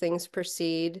these things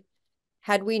proceed.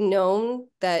 Had we known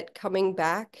that coming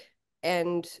back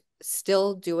and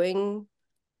still doing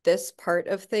this part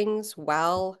of things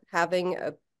while having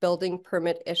a building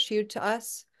permit issued to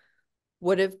us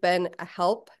would have been a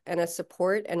help and a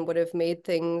support and would have made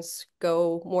things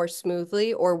go more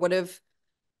smoothly, or would have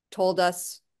told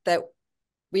us that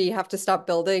we have to stop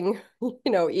building,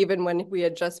 even when we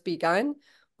had just begun,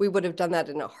 we would have done that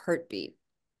in a heartbeat.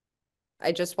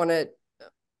 I just want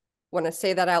to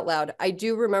say that out loud. I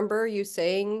do remember you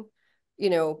saying,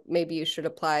 maybe you should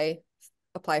apply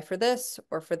for this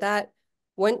or for that.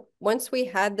 Once we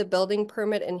had the building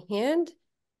permit in hand,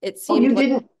 it Oh, seemed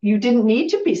like you didn't need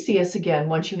to see us again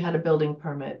once you had a building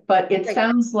permit, but it Right.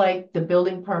 sounds like the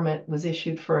building permit was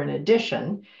issued for an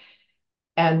addition.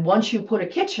 And once you put a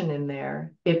kitchen in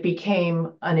there, it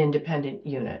became an independent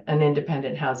unit, an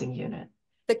independent housing unit.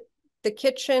 the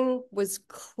kitchen was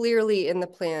clearly in the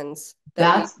plans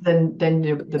that we That's then the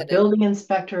submitted. building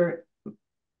inspector,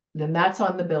 then that's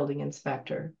on the building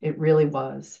inspector. It really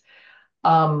was.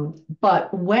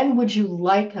 But when would you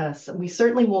like us? We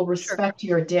certainly will respect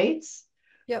your dates.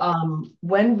 Yep.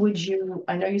 When would you,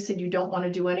 I know you said you don't want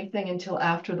to do anything until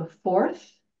after the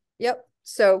 4th. Yep.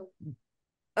 So,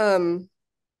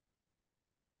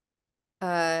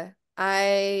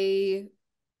 I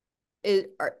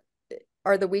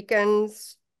are the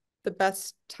weekends the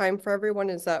best time for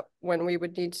everyone? Is that when we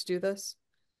would need to do this?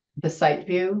 The site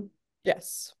view.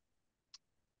 Yes.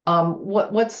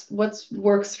 What's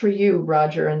works for you,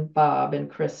 Roger and Bob and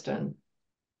Kristen?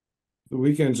 The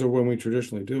weekends are when we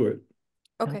traditionally do it.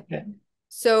 Okay.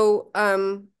 So,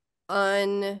 on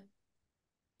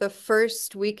the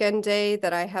first weekend day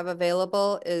that I have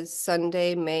available is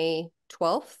Sunday, May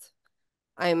 12th.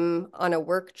 I'm on a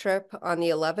work trip on the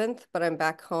 11th, but I'm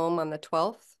back home on the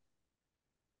 12th.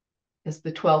 Does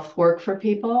the 12th work for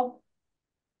people?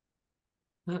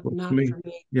 Not Works not for me. for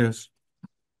me. Yes.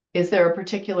 Is there a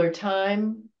particular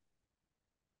time,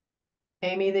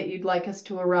 Amy, that you'd like us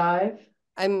to arrive?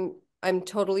 I'm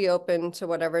totally open to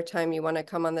whatever time you want to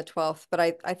come on the 12th, but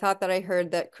I thought that I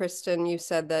heard that Kristen, you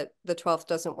said that the 12th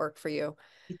doesn't work for you.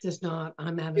 It does not.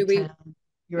 I'm out Do of we- town.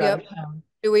 You're Yep. out of town.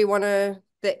 Do we want to,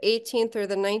 the 18th or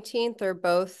the 19th are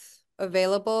both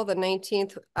available? The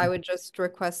 19th, I would just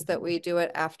request that we do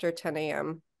it after 10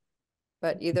 a.m.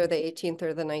 But either the 18th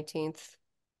or the 19th.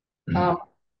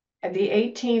 The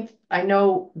 18th, I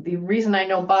know the reason I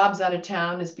know Bob's out of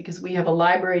town is because we have a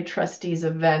library trustees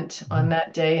event on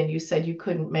that day, and you said you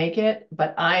couldn't make it,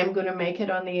 but I am going to make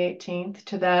it on the 18th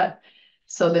to that.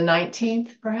 So the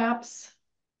 19th, perhaps?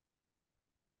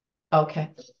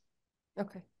 Okay.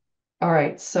 Okay. All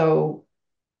right. So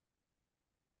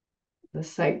the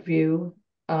site view.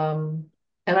 And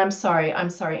I'm sorry,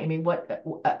 Amy, what,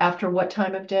 after what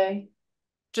time of day?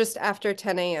 Just after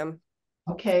 10 a.m.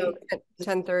 Okay. So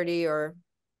 10:30 or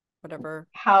whatever.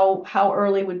 How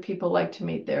early would people like to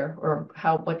meet there, or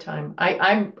what time?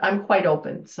 I'm quite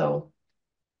open, so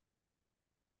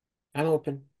I'm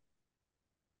open.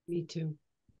 Me too.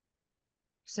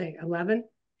 Say 11?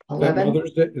 Is that 11?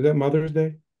 Mother's Day? Is that Mother's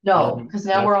Day? No, because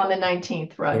now we're on the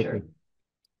 19th, Roger. Okay.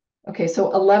 Okay,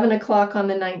 so 11 o'clock on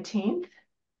the 19th.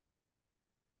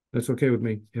 That's okay with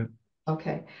me. Yeah.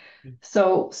 Okay,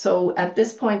 so at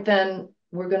this point, then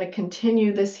we're going to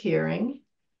continue this hearing.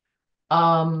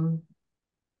 And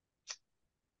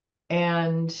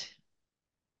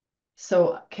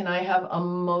so can I have a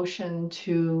motion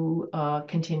to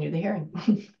continue the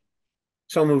hearing?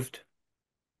 So moved.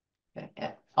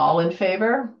 Okay. All in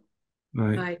favor?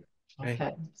 I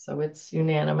Okay, so it's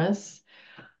unanimous.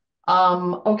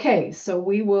 Okay, so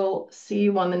we will see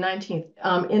you on the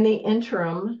 19th. In the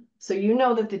interim, so you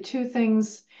know that the two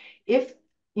things, if,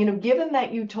 given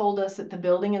that you told us that the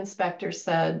building inspector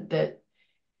said that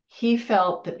he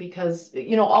felt that because,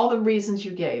 all the reasons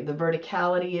you gave, the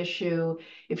verticality issue,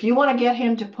 if you want to get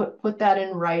him to put that in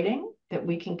writing, that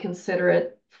we can consider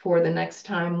it for the next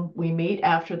time we meet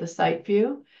after the site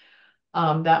view,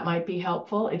 that might be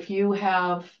helpful. If you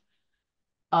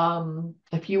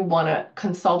want to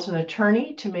consult an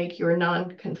attorney to make your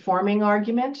non-conforming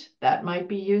argument, that might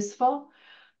be useful.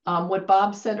 What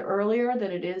Bob said earlier,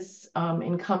 that it is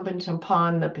incumbent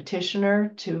upon the petitioner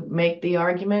to make the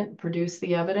argument, produce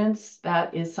the evidence,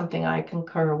 that is something I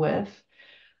concur with.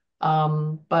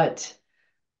 But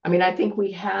I mean, I think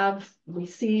we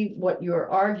see what you're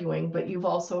arguing, but you've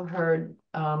also heard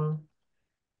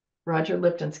Roger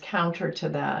Lipton's counter to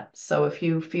that. So if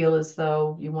you feel as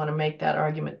though you want to make that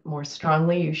argument more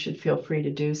strongly, you should feel free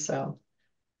to do so.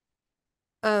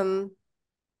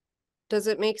 Does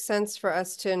it make sense for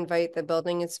us to invite the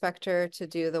building inspector to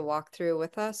do the walkthrough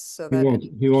with us so He that? won't,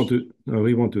 he won't do, no,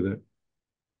 he won't do that.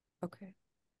 Okay.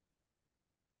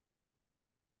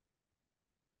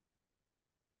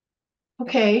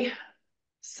 Okay,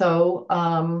 so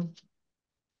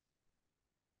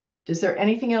is there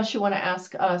anything else you want to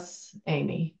ask us,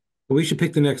 Amy? Well, we should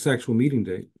pick the next actual meeting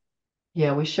date.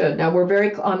 Yeah, we should. Now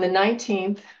we're on the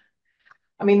 19th.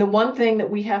 I mean, the one thing that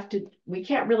we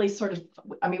can't really sort of,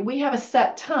 I mean, we have a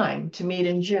set time to meet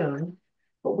in June,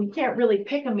 but we can't really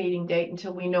pick a meeting date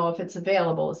until we know if it's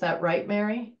available. Is that right,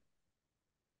 Mary?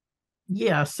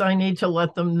 Yes, I need to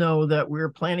let them know that we're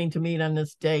planning to meet on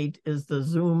this date. Is the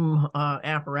Zoom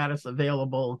apparatus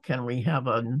available? Can we have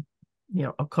a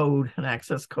code, an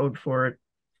access code for it?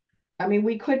 I mean,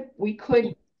 we could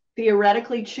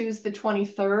theoretically choose the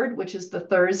 23rd, which is the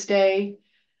Thursday.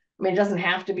 I mean, it doesn't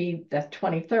have to be the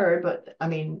 23rd, but I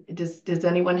mean, does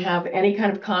anyone have any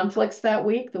kind of conflicts that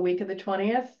week, the week of the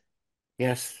 20th?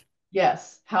 Yes.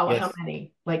 Yes. How Yes.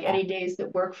 many? Like any days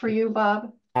that work for you,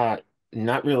 Bob?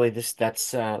 Not really.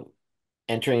 That's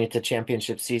entering into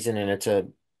championship season, and it's a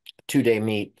 2-day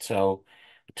meet. So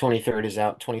 23rd is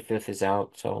out, 25th is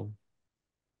out. So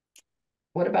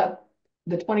What about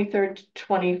the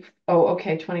 23rd, oh,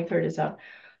 okay, 23rd is out.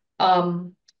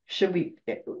 Um,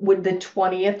 would the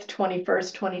 20th,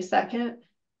 21st, 22nd?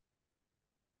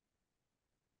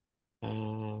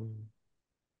 um,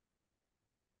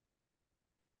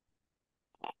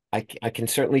 I can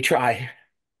certainly try.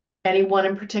 Any one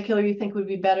in particular you think would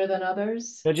be better than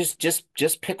others? No,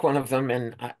 just pick one of them,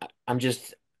 and I'm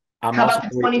How also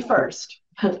about the 21st?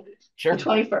 The sure.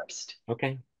 21st.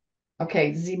 Okay.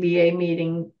 Okay, ZBA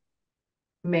meeting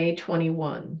May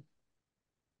 21.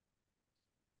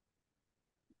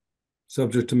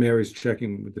 Subject to Mary's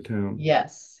checking with the town.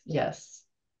 Yes, yes.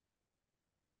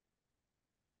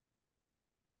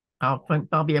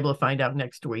 I'll be able to find out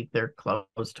next week. They're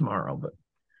closed tomorrow, but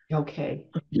Okay.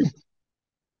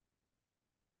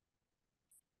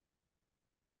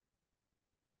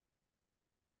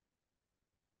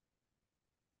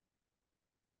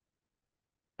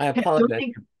 I I don't apologize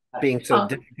think, for being so uh,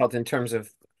 difficult in terms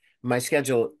of my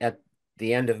schedule at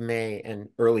the end of May and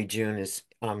early June is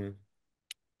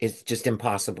just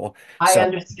impossible. I So I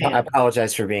understand.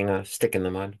 apologize for being a stick in the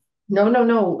mud. No, no,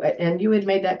 no. And you had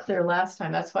made that clear last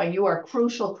time. That's why you are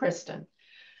crucial, Kristen.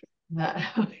 That,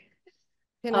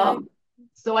 Can I?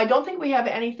 so I don't think we have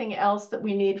anything else that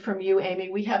we need from you, Amy.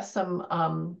 We have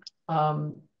some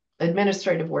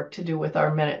administrative work to do with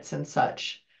our minutes and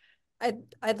such.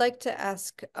 I'd like to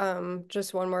ask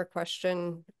just one more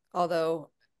question,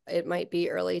 although it might be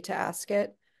early to ask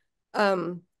it.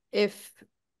 Um, if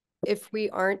we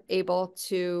aren't able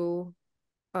to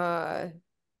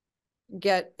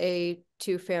get a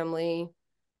two-family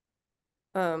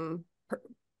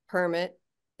permit,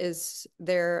 is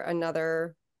there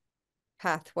another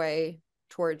pathway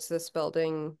towards this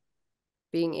building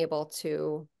being able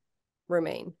to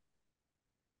remain?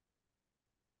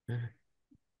 It's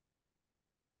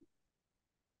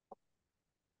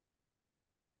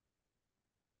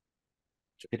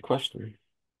a good question.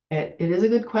 It is a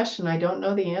good question. I don't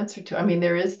know the answer to. I mean,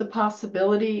 there is the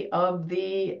possibility of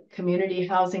the community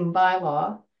housing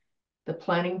bylaw. The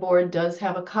planning board does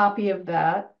have a copy of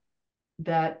that.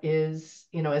 That is,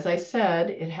 as I said,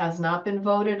 it has not been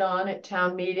voted on at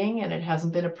town meeting and it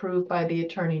hasn't been approved by the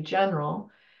Attorney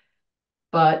General.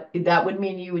 But that would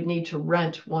mean you would need to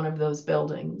rent one of those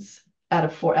buildings at an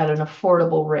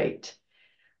affordable rate,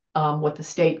 what the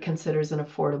state considers an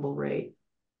affordable rate,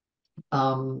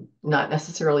 not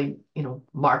necessarily,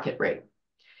 market rate.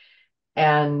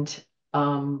 And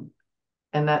and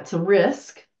that's a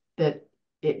risk that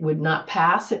it would not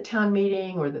pass at town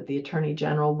meeting or that the Attorney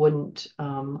General wouldn't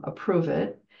approve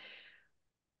it.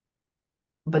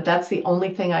 But that's the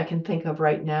only thing I can think of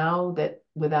right now that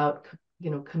without,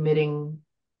 committing.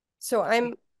 So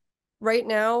right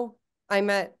now, I'm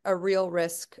at a real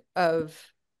risk of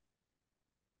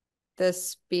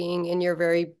this being in your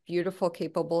very beautiful,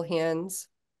 capable hands.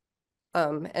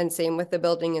 And same with the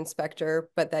building inspector,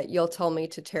 but that you'll tell me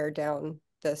to tear down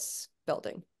this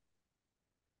building.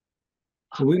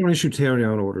 Well, we don't issue tear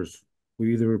down orders.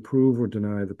 We either approve or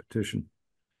deny the petition.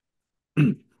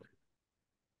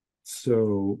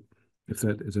 So if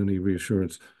that is any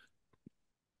reassurance.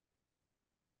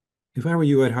 If I were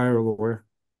you, I'd hire a lawyer.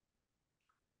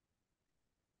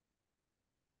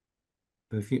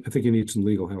 I think you need some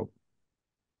legal help.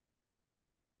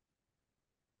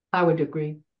 I would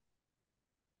agree.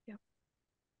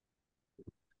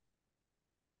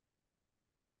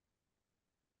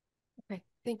 Okay,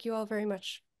 thank you all very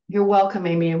much. You're welcome,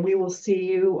 Amy, and we will see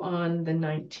you on the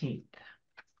 19th.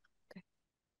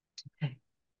 Okay.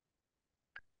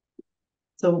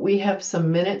 So we have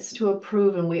some minutes to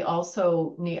approve, and we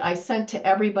also need, I sent to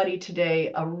everybody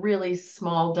today a really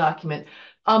small document.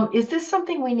 Is this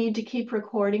something we need to keep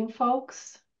recording,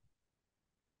 folks?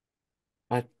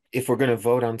 If we're gonna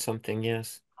vote on something,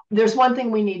 yes. There's one thing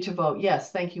we need to vote.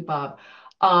 Yes, thank you, Bob.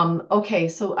 Okay,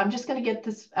 so I'm just gonna get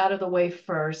this out of the way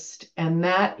first, and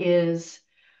that is,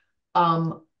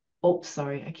 oh,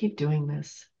 sorry, I keep doing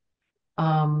this.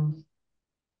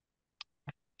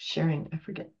 Sharing, I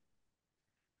forget.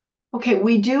 Okay,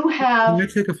 we do Can have, I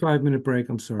take a 5-minute break?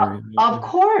 I'm sorry. of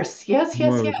course, yes, I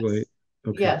know yes, I was yes. late.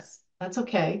 Okay, Yes, that's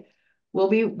okay. We'll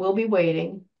be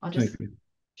waiting. I'll just thank you.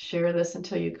 share this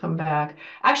until you come back.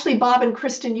 Actually, Bob and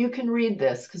Kristen, you can read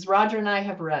this because Roger and I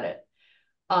have read it.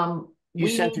 You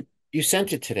sent it. You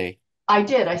sent it today. I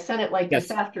did. I sent it like this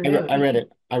Yes, afternoon. I read it.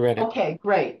 I read it. Okay,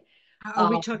 great. Are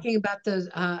we talking about the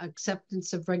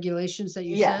acceptance of regulations that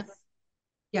you Yes. sent?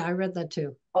 Yeah, I read that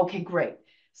too. Okay, great.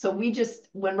 So we just,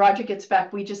 when Roger gets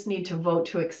back, we just need to vote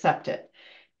to accept it.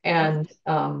 And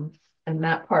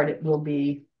that part it will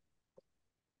be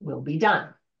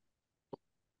done.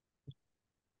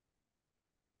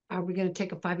 Are we going to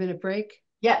take a 5-minute break?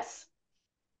 Yes.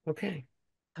 Okay.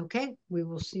 Okay, we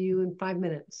will see you in 5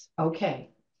 minutes.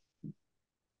 Okay.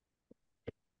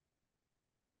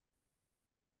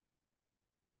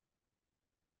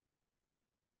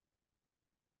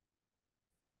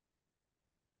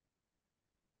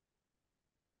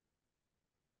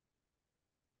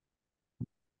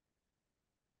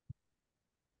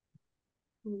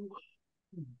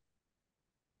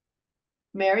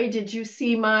 Mary, did you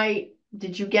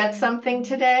get something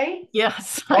today?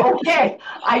 Yes. Okay,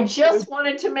 I just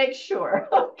wanted to make sure.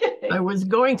 Okay. I was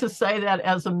going to say that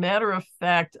as a matter of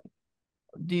fact,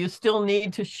 do you still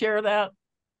need to share that?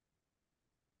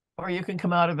 Or you can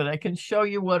come out of it. I can show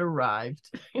you what arrived.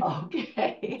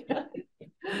 Okay.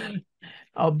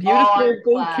 A beautiful I'm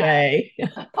glad. bouquet.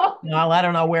 Well, I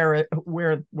don't know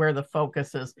where the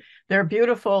focus is. They're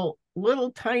beautiful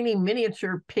little tiny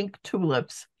miniature pink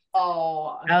tulips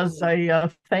Oh, as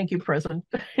a thank you present.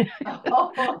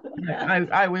 oh,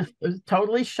 I was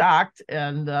totally shocked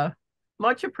and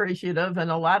much appreciative, and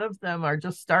a lot of them are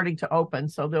just starting to open,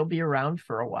 so they'll be around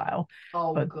for a while.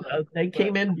 But good. they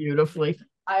came in beautifully.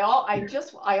 I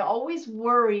always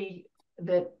worry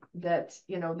that that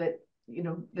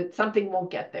something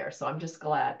won't get there. So I'm just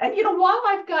glad. And while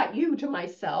I've got you to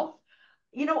myself,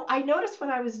 I noticed when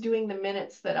I was doing the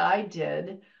minutes that I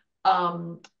did,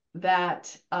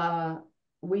 that I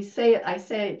say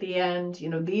at the end,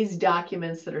 these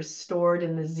documents that are stored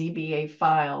in the ZBA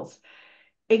files,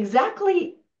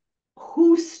 exactly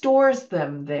who stores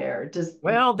them there?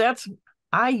 Well,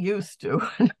 I used to.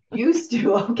 Used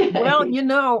to, okay. Well,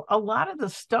 a lot of the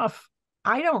stuff,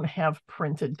 I don't have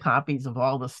printed copies of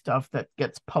all the stuff that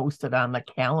gets posted on the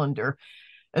calendar,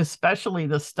 especially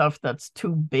the stuff that's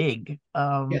too big.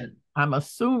 Yeah. I'm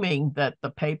assuming that the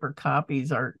paper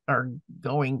copies are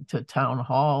going to town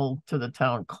hall, to the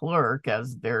town clerk,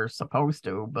 as they're supposed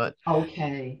to, but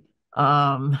Okay.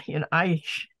 I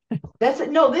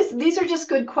these are just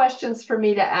good questions for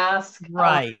me to ask.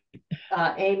 right.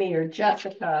 Amy or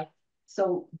Jessica.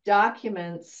 So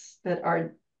documents that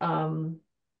are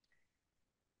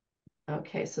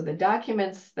okay, so the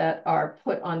documents that are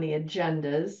put on the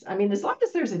agendas, I mean, as long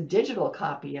as there's a digital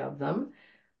copy of them.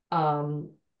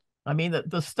 I mean,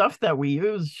 the stuff that we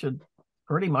use should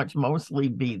pretty much mostly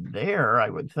be there, I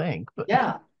would think. But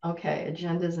yeah, okay,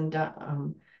 agendas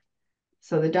and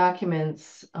so the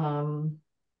documents,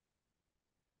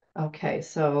 okay,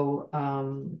 so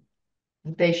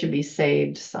they should be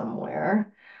saved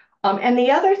somewhere. And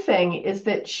the other thing is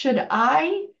that should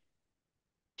I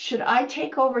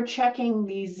take over checking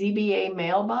the ZBA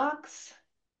mailbox?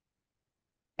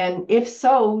 And if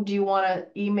so, do you want to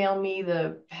email me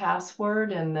the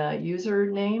password and the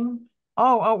username?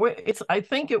 I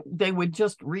think they would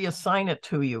just reassign it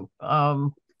to you.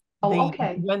 Oh,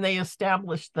 okay. When they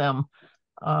established them,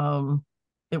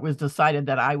 it was decided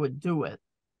that I would do it.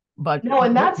 But No,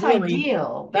 and that's really,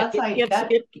 ideal.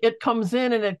 it comes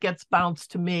in and it gets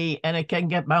bounced to me, and it can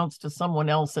get bounced to someone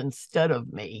else instead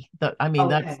of me. That's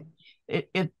okay.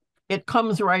 It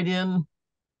comes right in.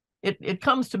 It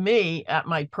comes to me at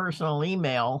my personal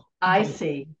email. I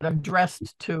see.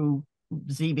 Addressed to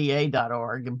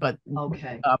zba.org, but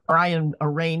Okay, Brian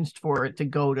arranged for it to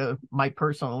go to my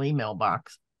personal email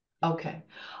box. okay.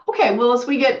 Okay, well, as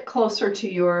we get closer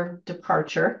to your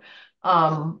departure,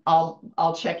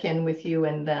 I'll check in with you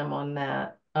and them on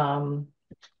that.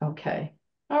 Okay,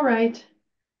 all right.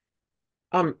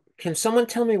 Can someone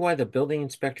tell me why the building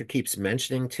inspector keeps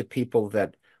mentioning to people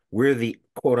that we're the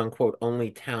quote unquote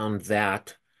only town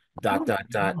that dot Oh, dot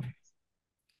dot?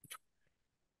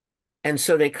 And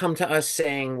so they come to us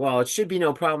saying, well, it should be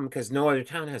no problem because no other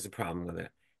town has a problem with it.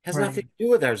 It has nothing right. to do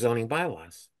with our zoning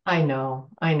bylaws. I know,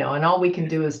 and all we can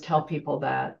do is tell people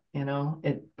that,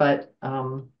 but,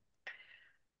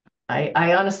 I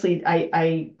honestly,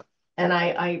 I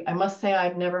must say,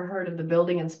 I've never heard of the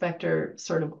building inspector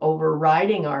sort of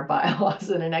overriding our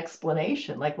bylaws in an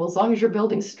explanation, like, well, as long as you're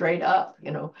building straight up,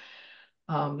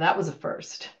 that was a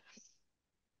first.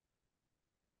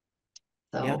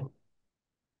 Yeah.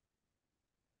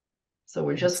 So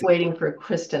we're just waiting for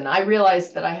Kristen. I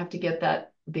realized that I have to get bear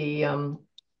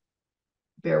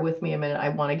with me a minute. I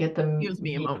want to get them. Excuse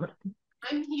me a moment.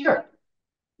 I'm here.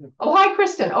 Sure. Oh, hi,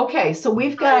 Kristen. Okay, so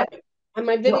we've got, And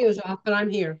my video's off, but I'm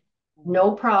here.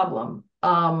 no problem.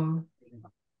 I'm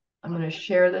going to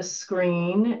share the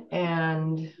screen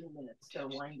and.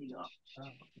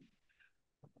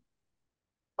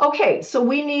 Okay, so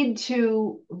we need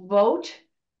to vote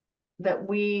that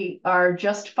we are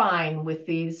just fine with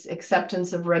these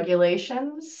acceptance of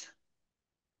regulations.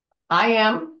 I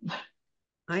am.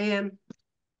 I am.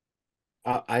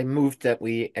 I moved that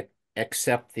we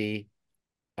accept the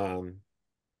um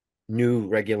new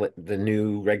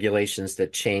regulations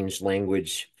that change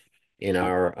language in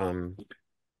our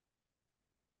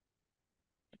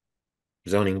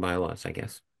zoning bylaws, I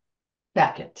guess.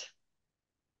 Second.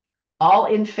 All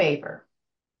in favor?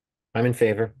 I'm in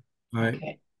favor. I,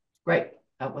 Okay, great.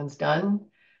 That one's done.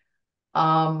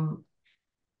 Um,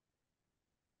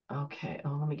 okay,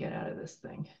 let me get out of this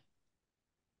thing.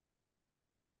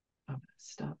 I'm gonna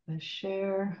stop this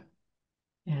share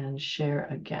and share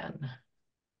again.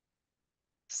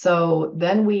 So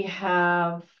then we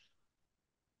have,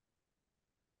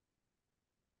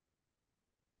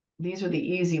 these are the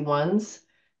easy ones.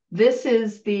 This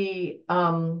is the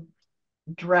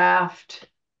draft.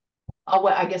 Oh,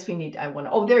 well, I guess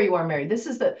oh, there you are, Mary.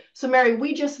 So Mary,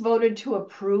 we just voted to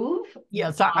approve.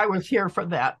 Yes, I was here for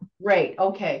that. Great,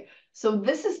 okay. So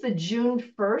this is the June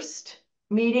 1st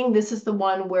meeting. This is the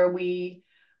one where we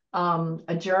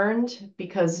adjourned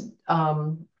because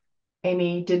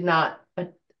Amy did not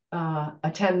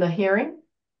attend the hearing.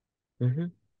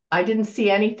 Mhm. I didn't see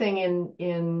anything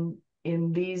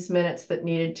in these minutes that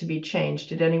needed to be changed.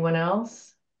 Did anyone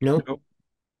else? Nope. Nope.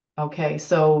 Okay,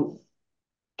 so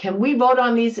can we vote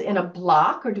on these in a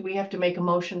block, or do we have to make a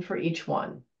motion for each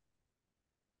one?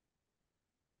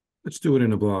 let's do it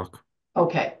in a block.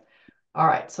 Okay. All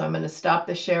right, so I'm going to stop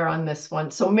the share on this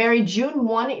one. So Mary, June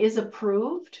 1 is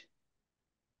approved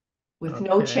with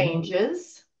no Okay.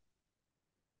 changes.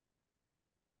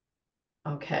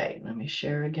 Okay, let me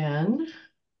share again.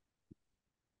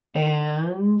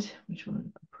 And which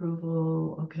one?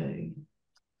 Approval. Okay.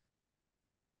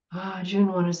 June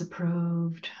 1 is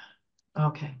approved.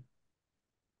 Okay.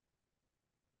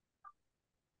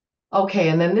 Okay,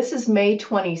 and then this is May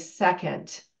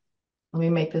 22nd. Let me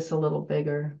make this a little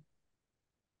bigger.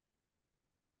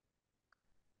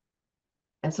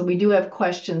 And so we do have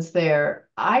questions there.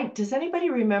 Does anybody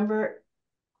remember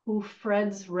who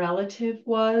Fred's relative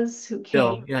was who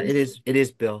Bill. came? Yeah, it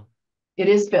is Bill. It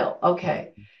is Bill.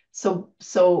 Okay.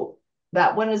 So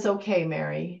that one is okay,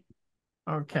 Mary.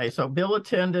 Okay, so Bill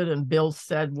attended and Bill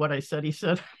said what I said he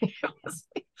said.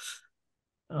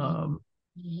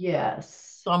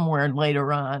 Yes. Somewhere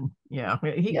later on. Yeah.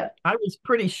 Yeah. I was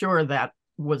pretty sure that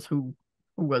was who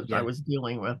was I Yeah. was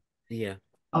dealing with. Yeah.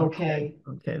 Okay.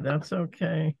 Okay, that's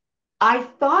okay. I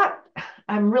thought,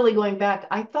 I'm really going back.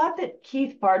 I thought that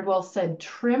Keith Bardwell said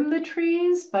trim the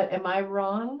trees, but am I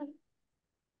wrong?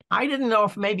 I didn't know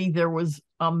if maybe there was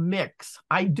a mix.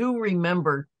 I do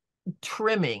remember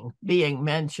trimming being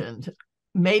mentioned.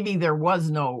 Maybe there was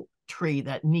no tree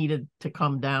that needed to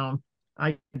come down.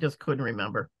 I just couldn't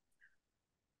remember.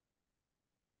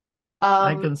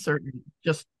 I can certainly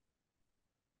just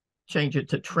change it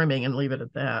to trimming and leave it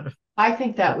at that. I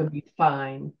think that would be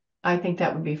fine. I think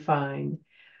that would be fine.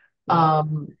 Yeah.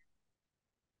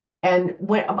 And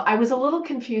when I was a little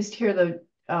confused here,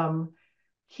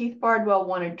 Keith Bardwell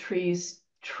wanted trees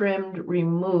trimmed,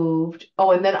 removed.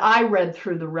 Oh, and then I read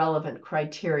through the relevant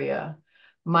criteria.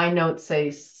 My notes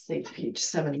say page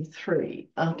 73.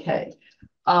 Okay.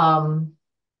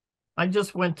 I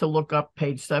just went to look up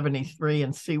page 73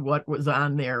 and see what was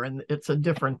on there, and it's a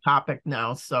different topic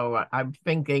now. So I'm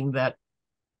thinking that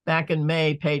back in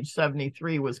May, page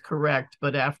 73 was correct,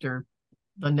 but after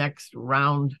the next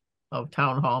round of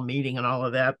town hall meeting and all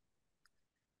of that,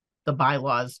 the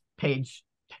bylaws page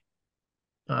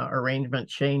arrangement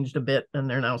changed a bit, and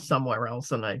they're now somewhere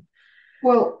else, and I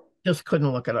Well, just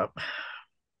couldn't look it up.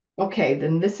 okay,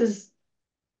 then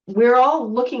we're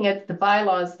all looking at the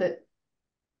bylaws the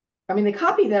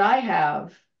copy that I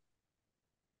have.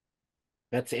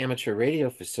 That's amateur radio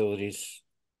facilities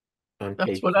on That's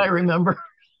page what I 7. remember.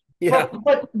 Yeah.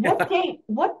 But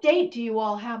what date do you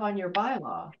all have on your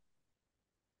bylaw?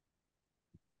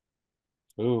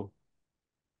 Ooh,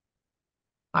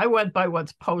 I went by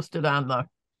what's posted on the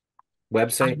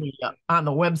website. on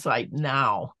the website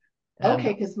now.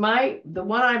 Okay, because the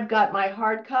one I've got, my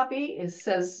hard copy,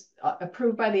 says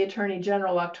approved by the Attorney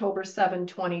General October 7,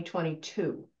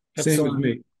 2022. Same with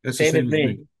me. That's the Same same with as me.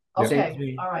 me. Yeah. Same with Okay,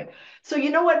 me. all right. So you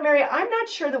know what, Mary, I'm not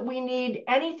sure that we need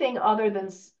anything other than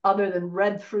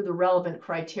read through the relevant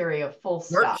criteria, full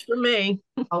stop. Works for me.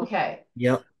 Okay.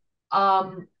 Yep.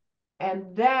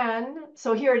 And then,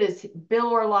 so here it is.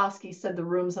 Bill Orlowski said the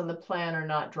rooms on the plan are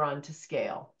not drawn to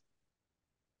scale.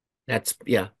 That's,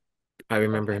 yeah. I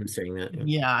remember him saying that. Yeah.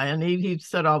 Yeah, and he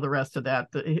said all the rest of that.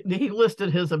 He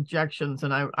listed his objections,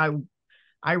 and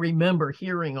I remember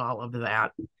hearing all of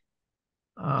that.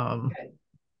 Okay.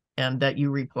 And that you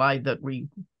replied that we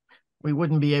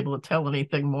wouldn't be able to tell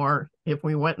anything more if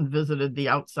we went and visited the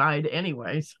outside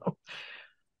anyway. So,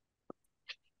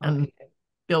 and Okay.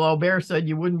 Bill Aubert said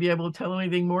you wouldn't be able to tell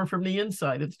anything more from the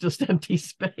inside. It's just empty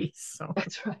space. So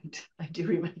That's right. I do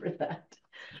remember that.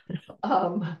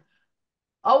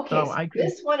 Okay, so so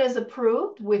this one is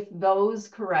approved with those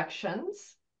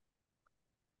corrections.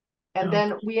 And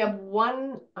then we have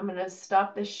one, I'm going to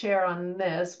stop the share on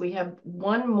this. We have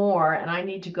one more, and I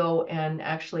need to go and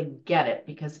actually get it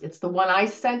because it's the one I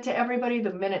sent to everybody,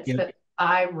 the minutes Yeah. that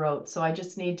I wrote. So I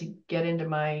just need to get into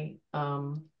my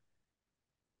file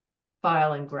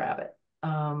and grab it.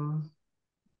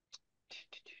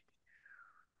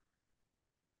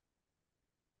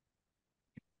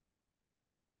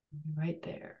 Right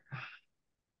there.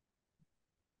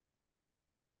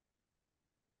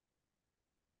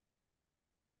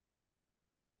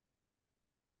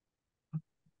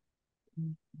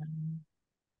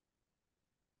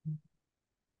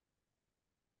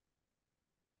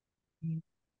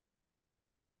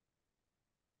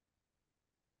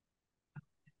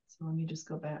 So let me just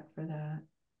go back for that.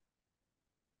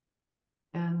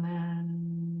 And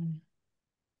then,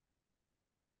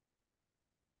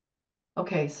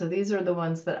 okay, so these are the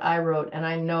ones that I wrote, and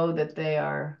I know that they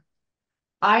are,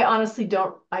 I honestly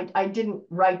I didn't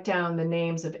write down the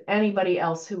names of anybody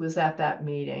else who was at that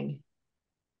meeting.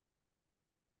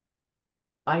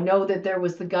 I know that there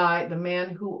was the man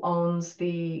who owns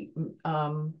the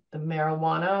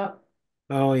marijuana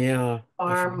Oh, yeah.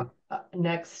 farm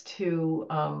next to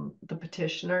the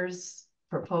petitioner's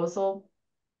proposal.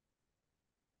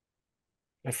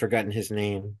 I've forgotten his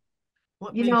name.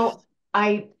 You know,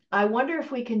 I wonder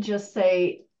if we can just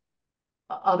say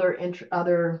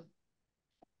other.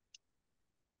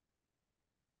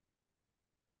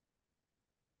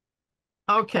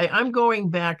 Okay, I'm going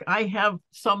back. I have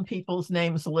some people's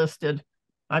names listed.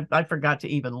 I forgot to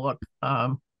even look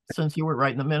since you were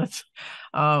writing the minutes.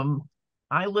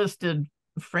 I listed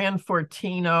Fran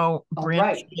Fortino, Brent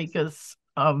Right. Chakas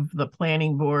of the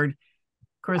planning board,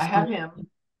 I have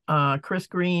him. Chris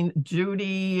Green,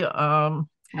 Judy, Have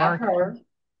Mark. her.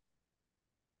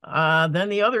 Then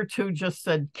the other two just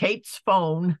said Kate's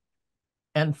phone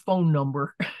and phone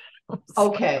number.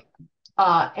 Okay.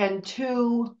 And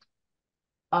two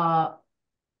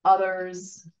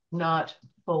others not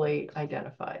fully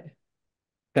identified.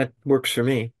 That works for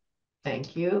me.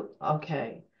 Thank you.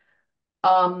 Okay.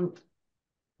 Now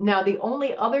the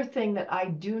only other thing that I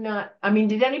do not,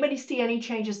 did anybody see any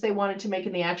changes they wanted to make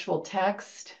in the actual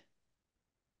text?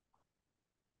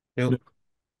 Nope.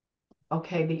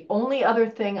 Okay, the only other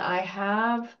thing I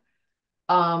have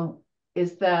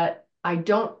is that I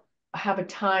don't have a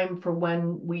time for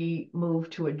when we move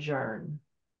to adjourn.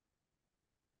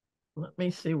 Let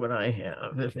me see what I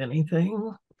have, if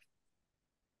anything.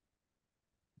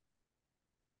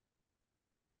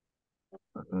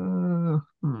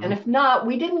 And if not,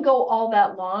 we didn't go all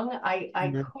that long.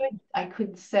 I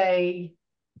could say,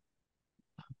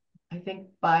 I think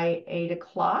by 8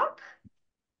 o'clock.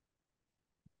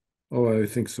 Oh, I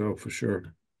think so, for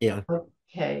sure. Yeah.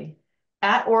 Okay.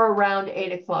 At or around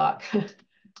 8 o'clock.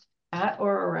 At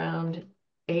or around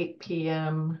 8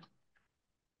 p.m.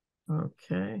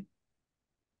 Okay.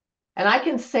 And I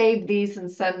can save these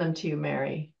and send them to you,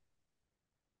 Mary,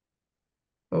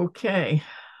 Okay,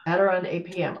 at around 8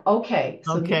 p.m. Okay,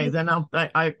 so okay, these, then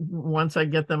once I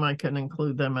get them, I can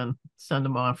include them and send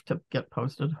them off to get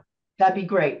posted. that'd be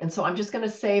great. And so I'm just going to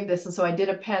save this. And so I did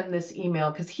append this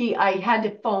email because I had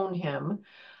to phone him.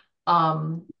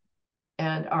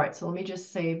 And all right, so let me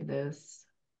just save this.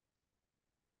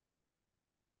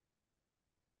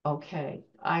 Okay,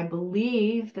 I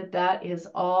believe that that is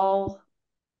all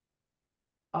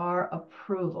our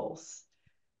approvals.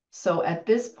 So at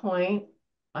this point,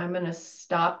 I'm going to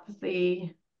stop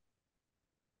I'm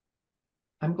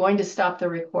going to stop the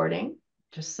recording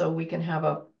just so we can have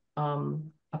a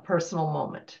personal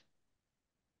moment.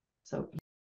 So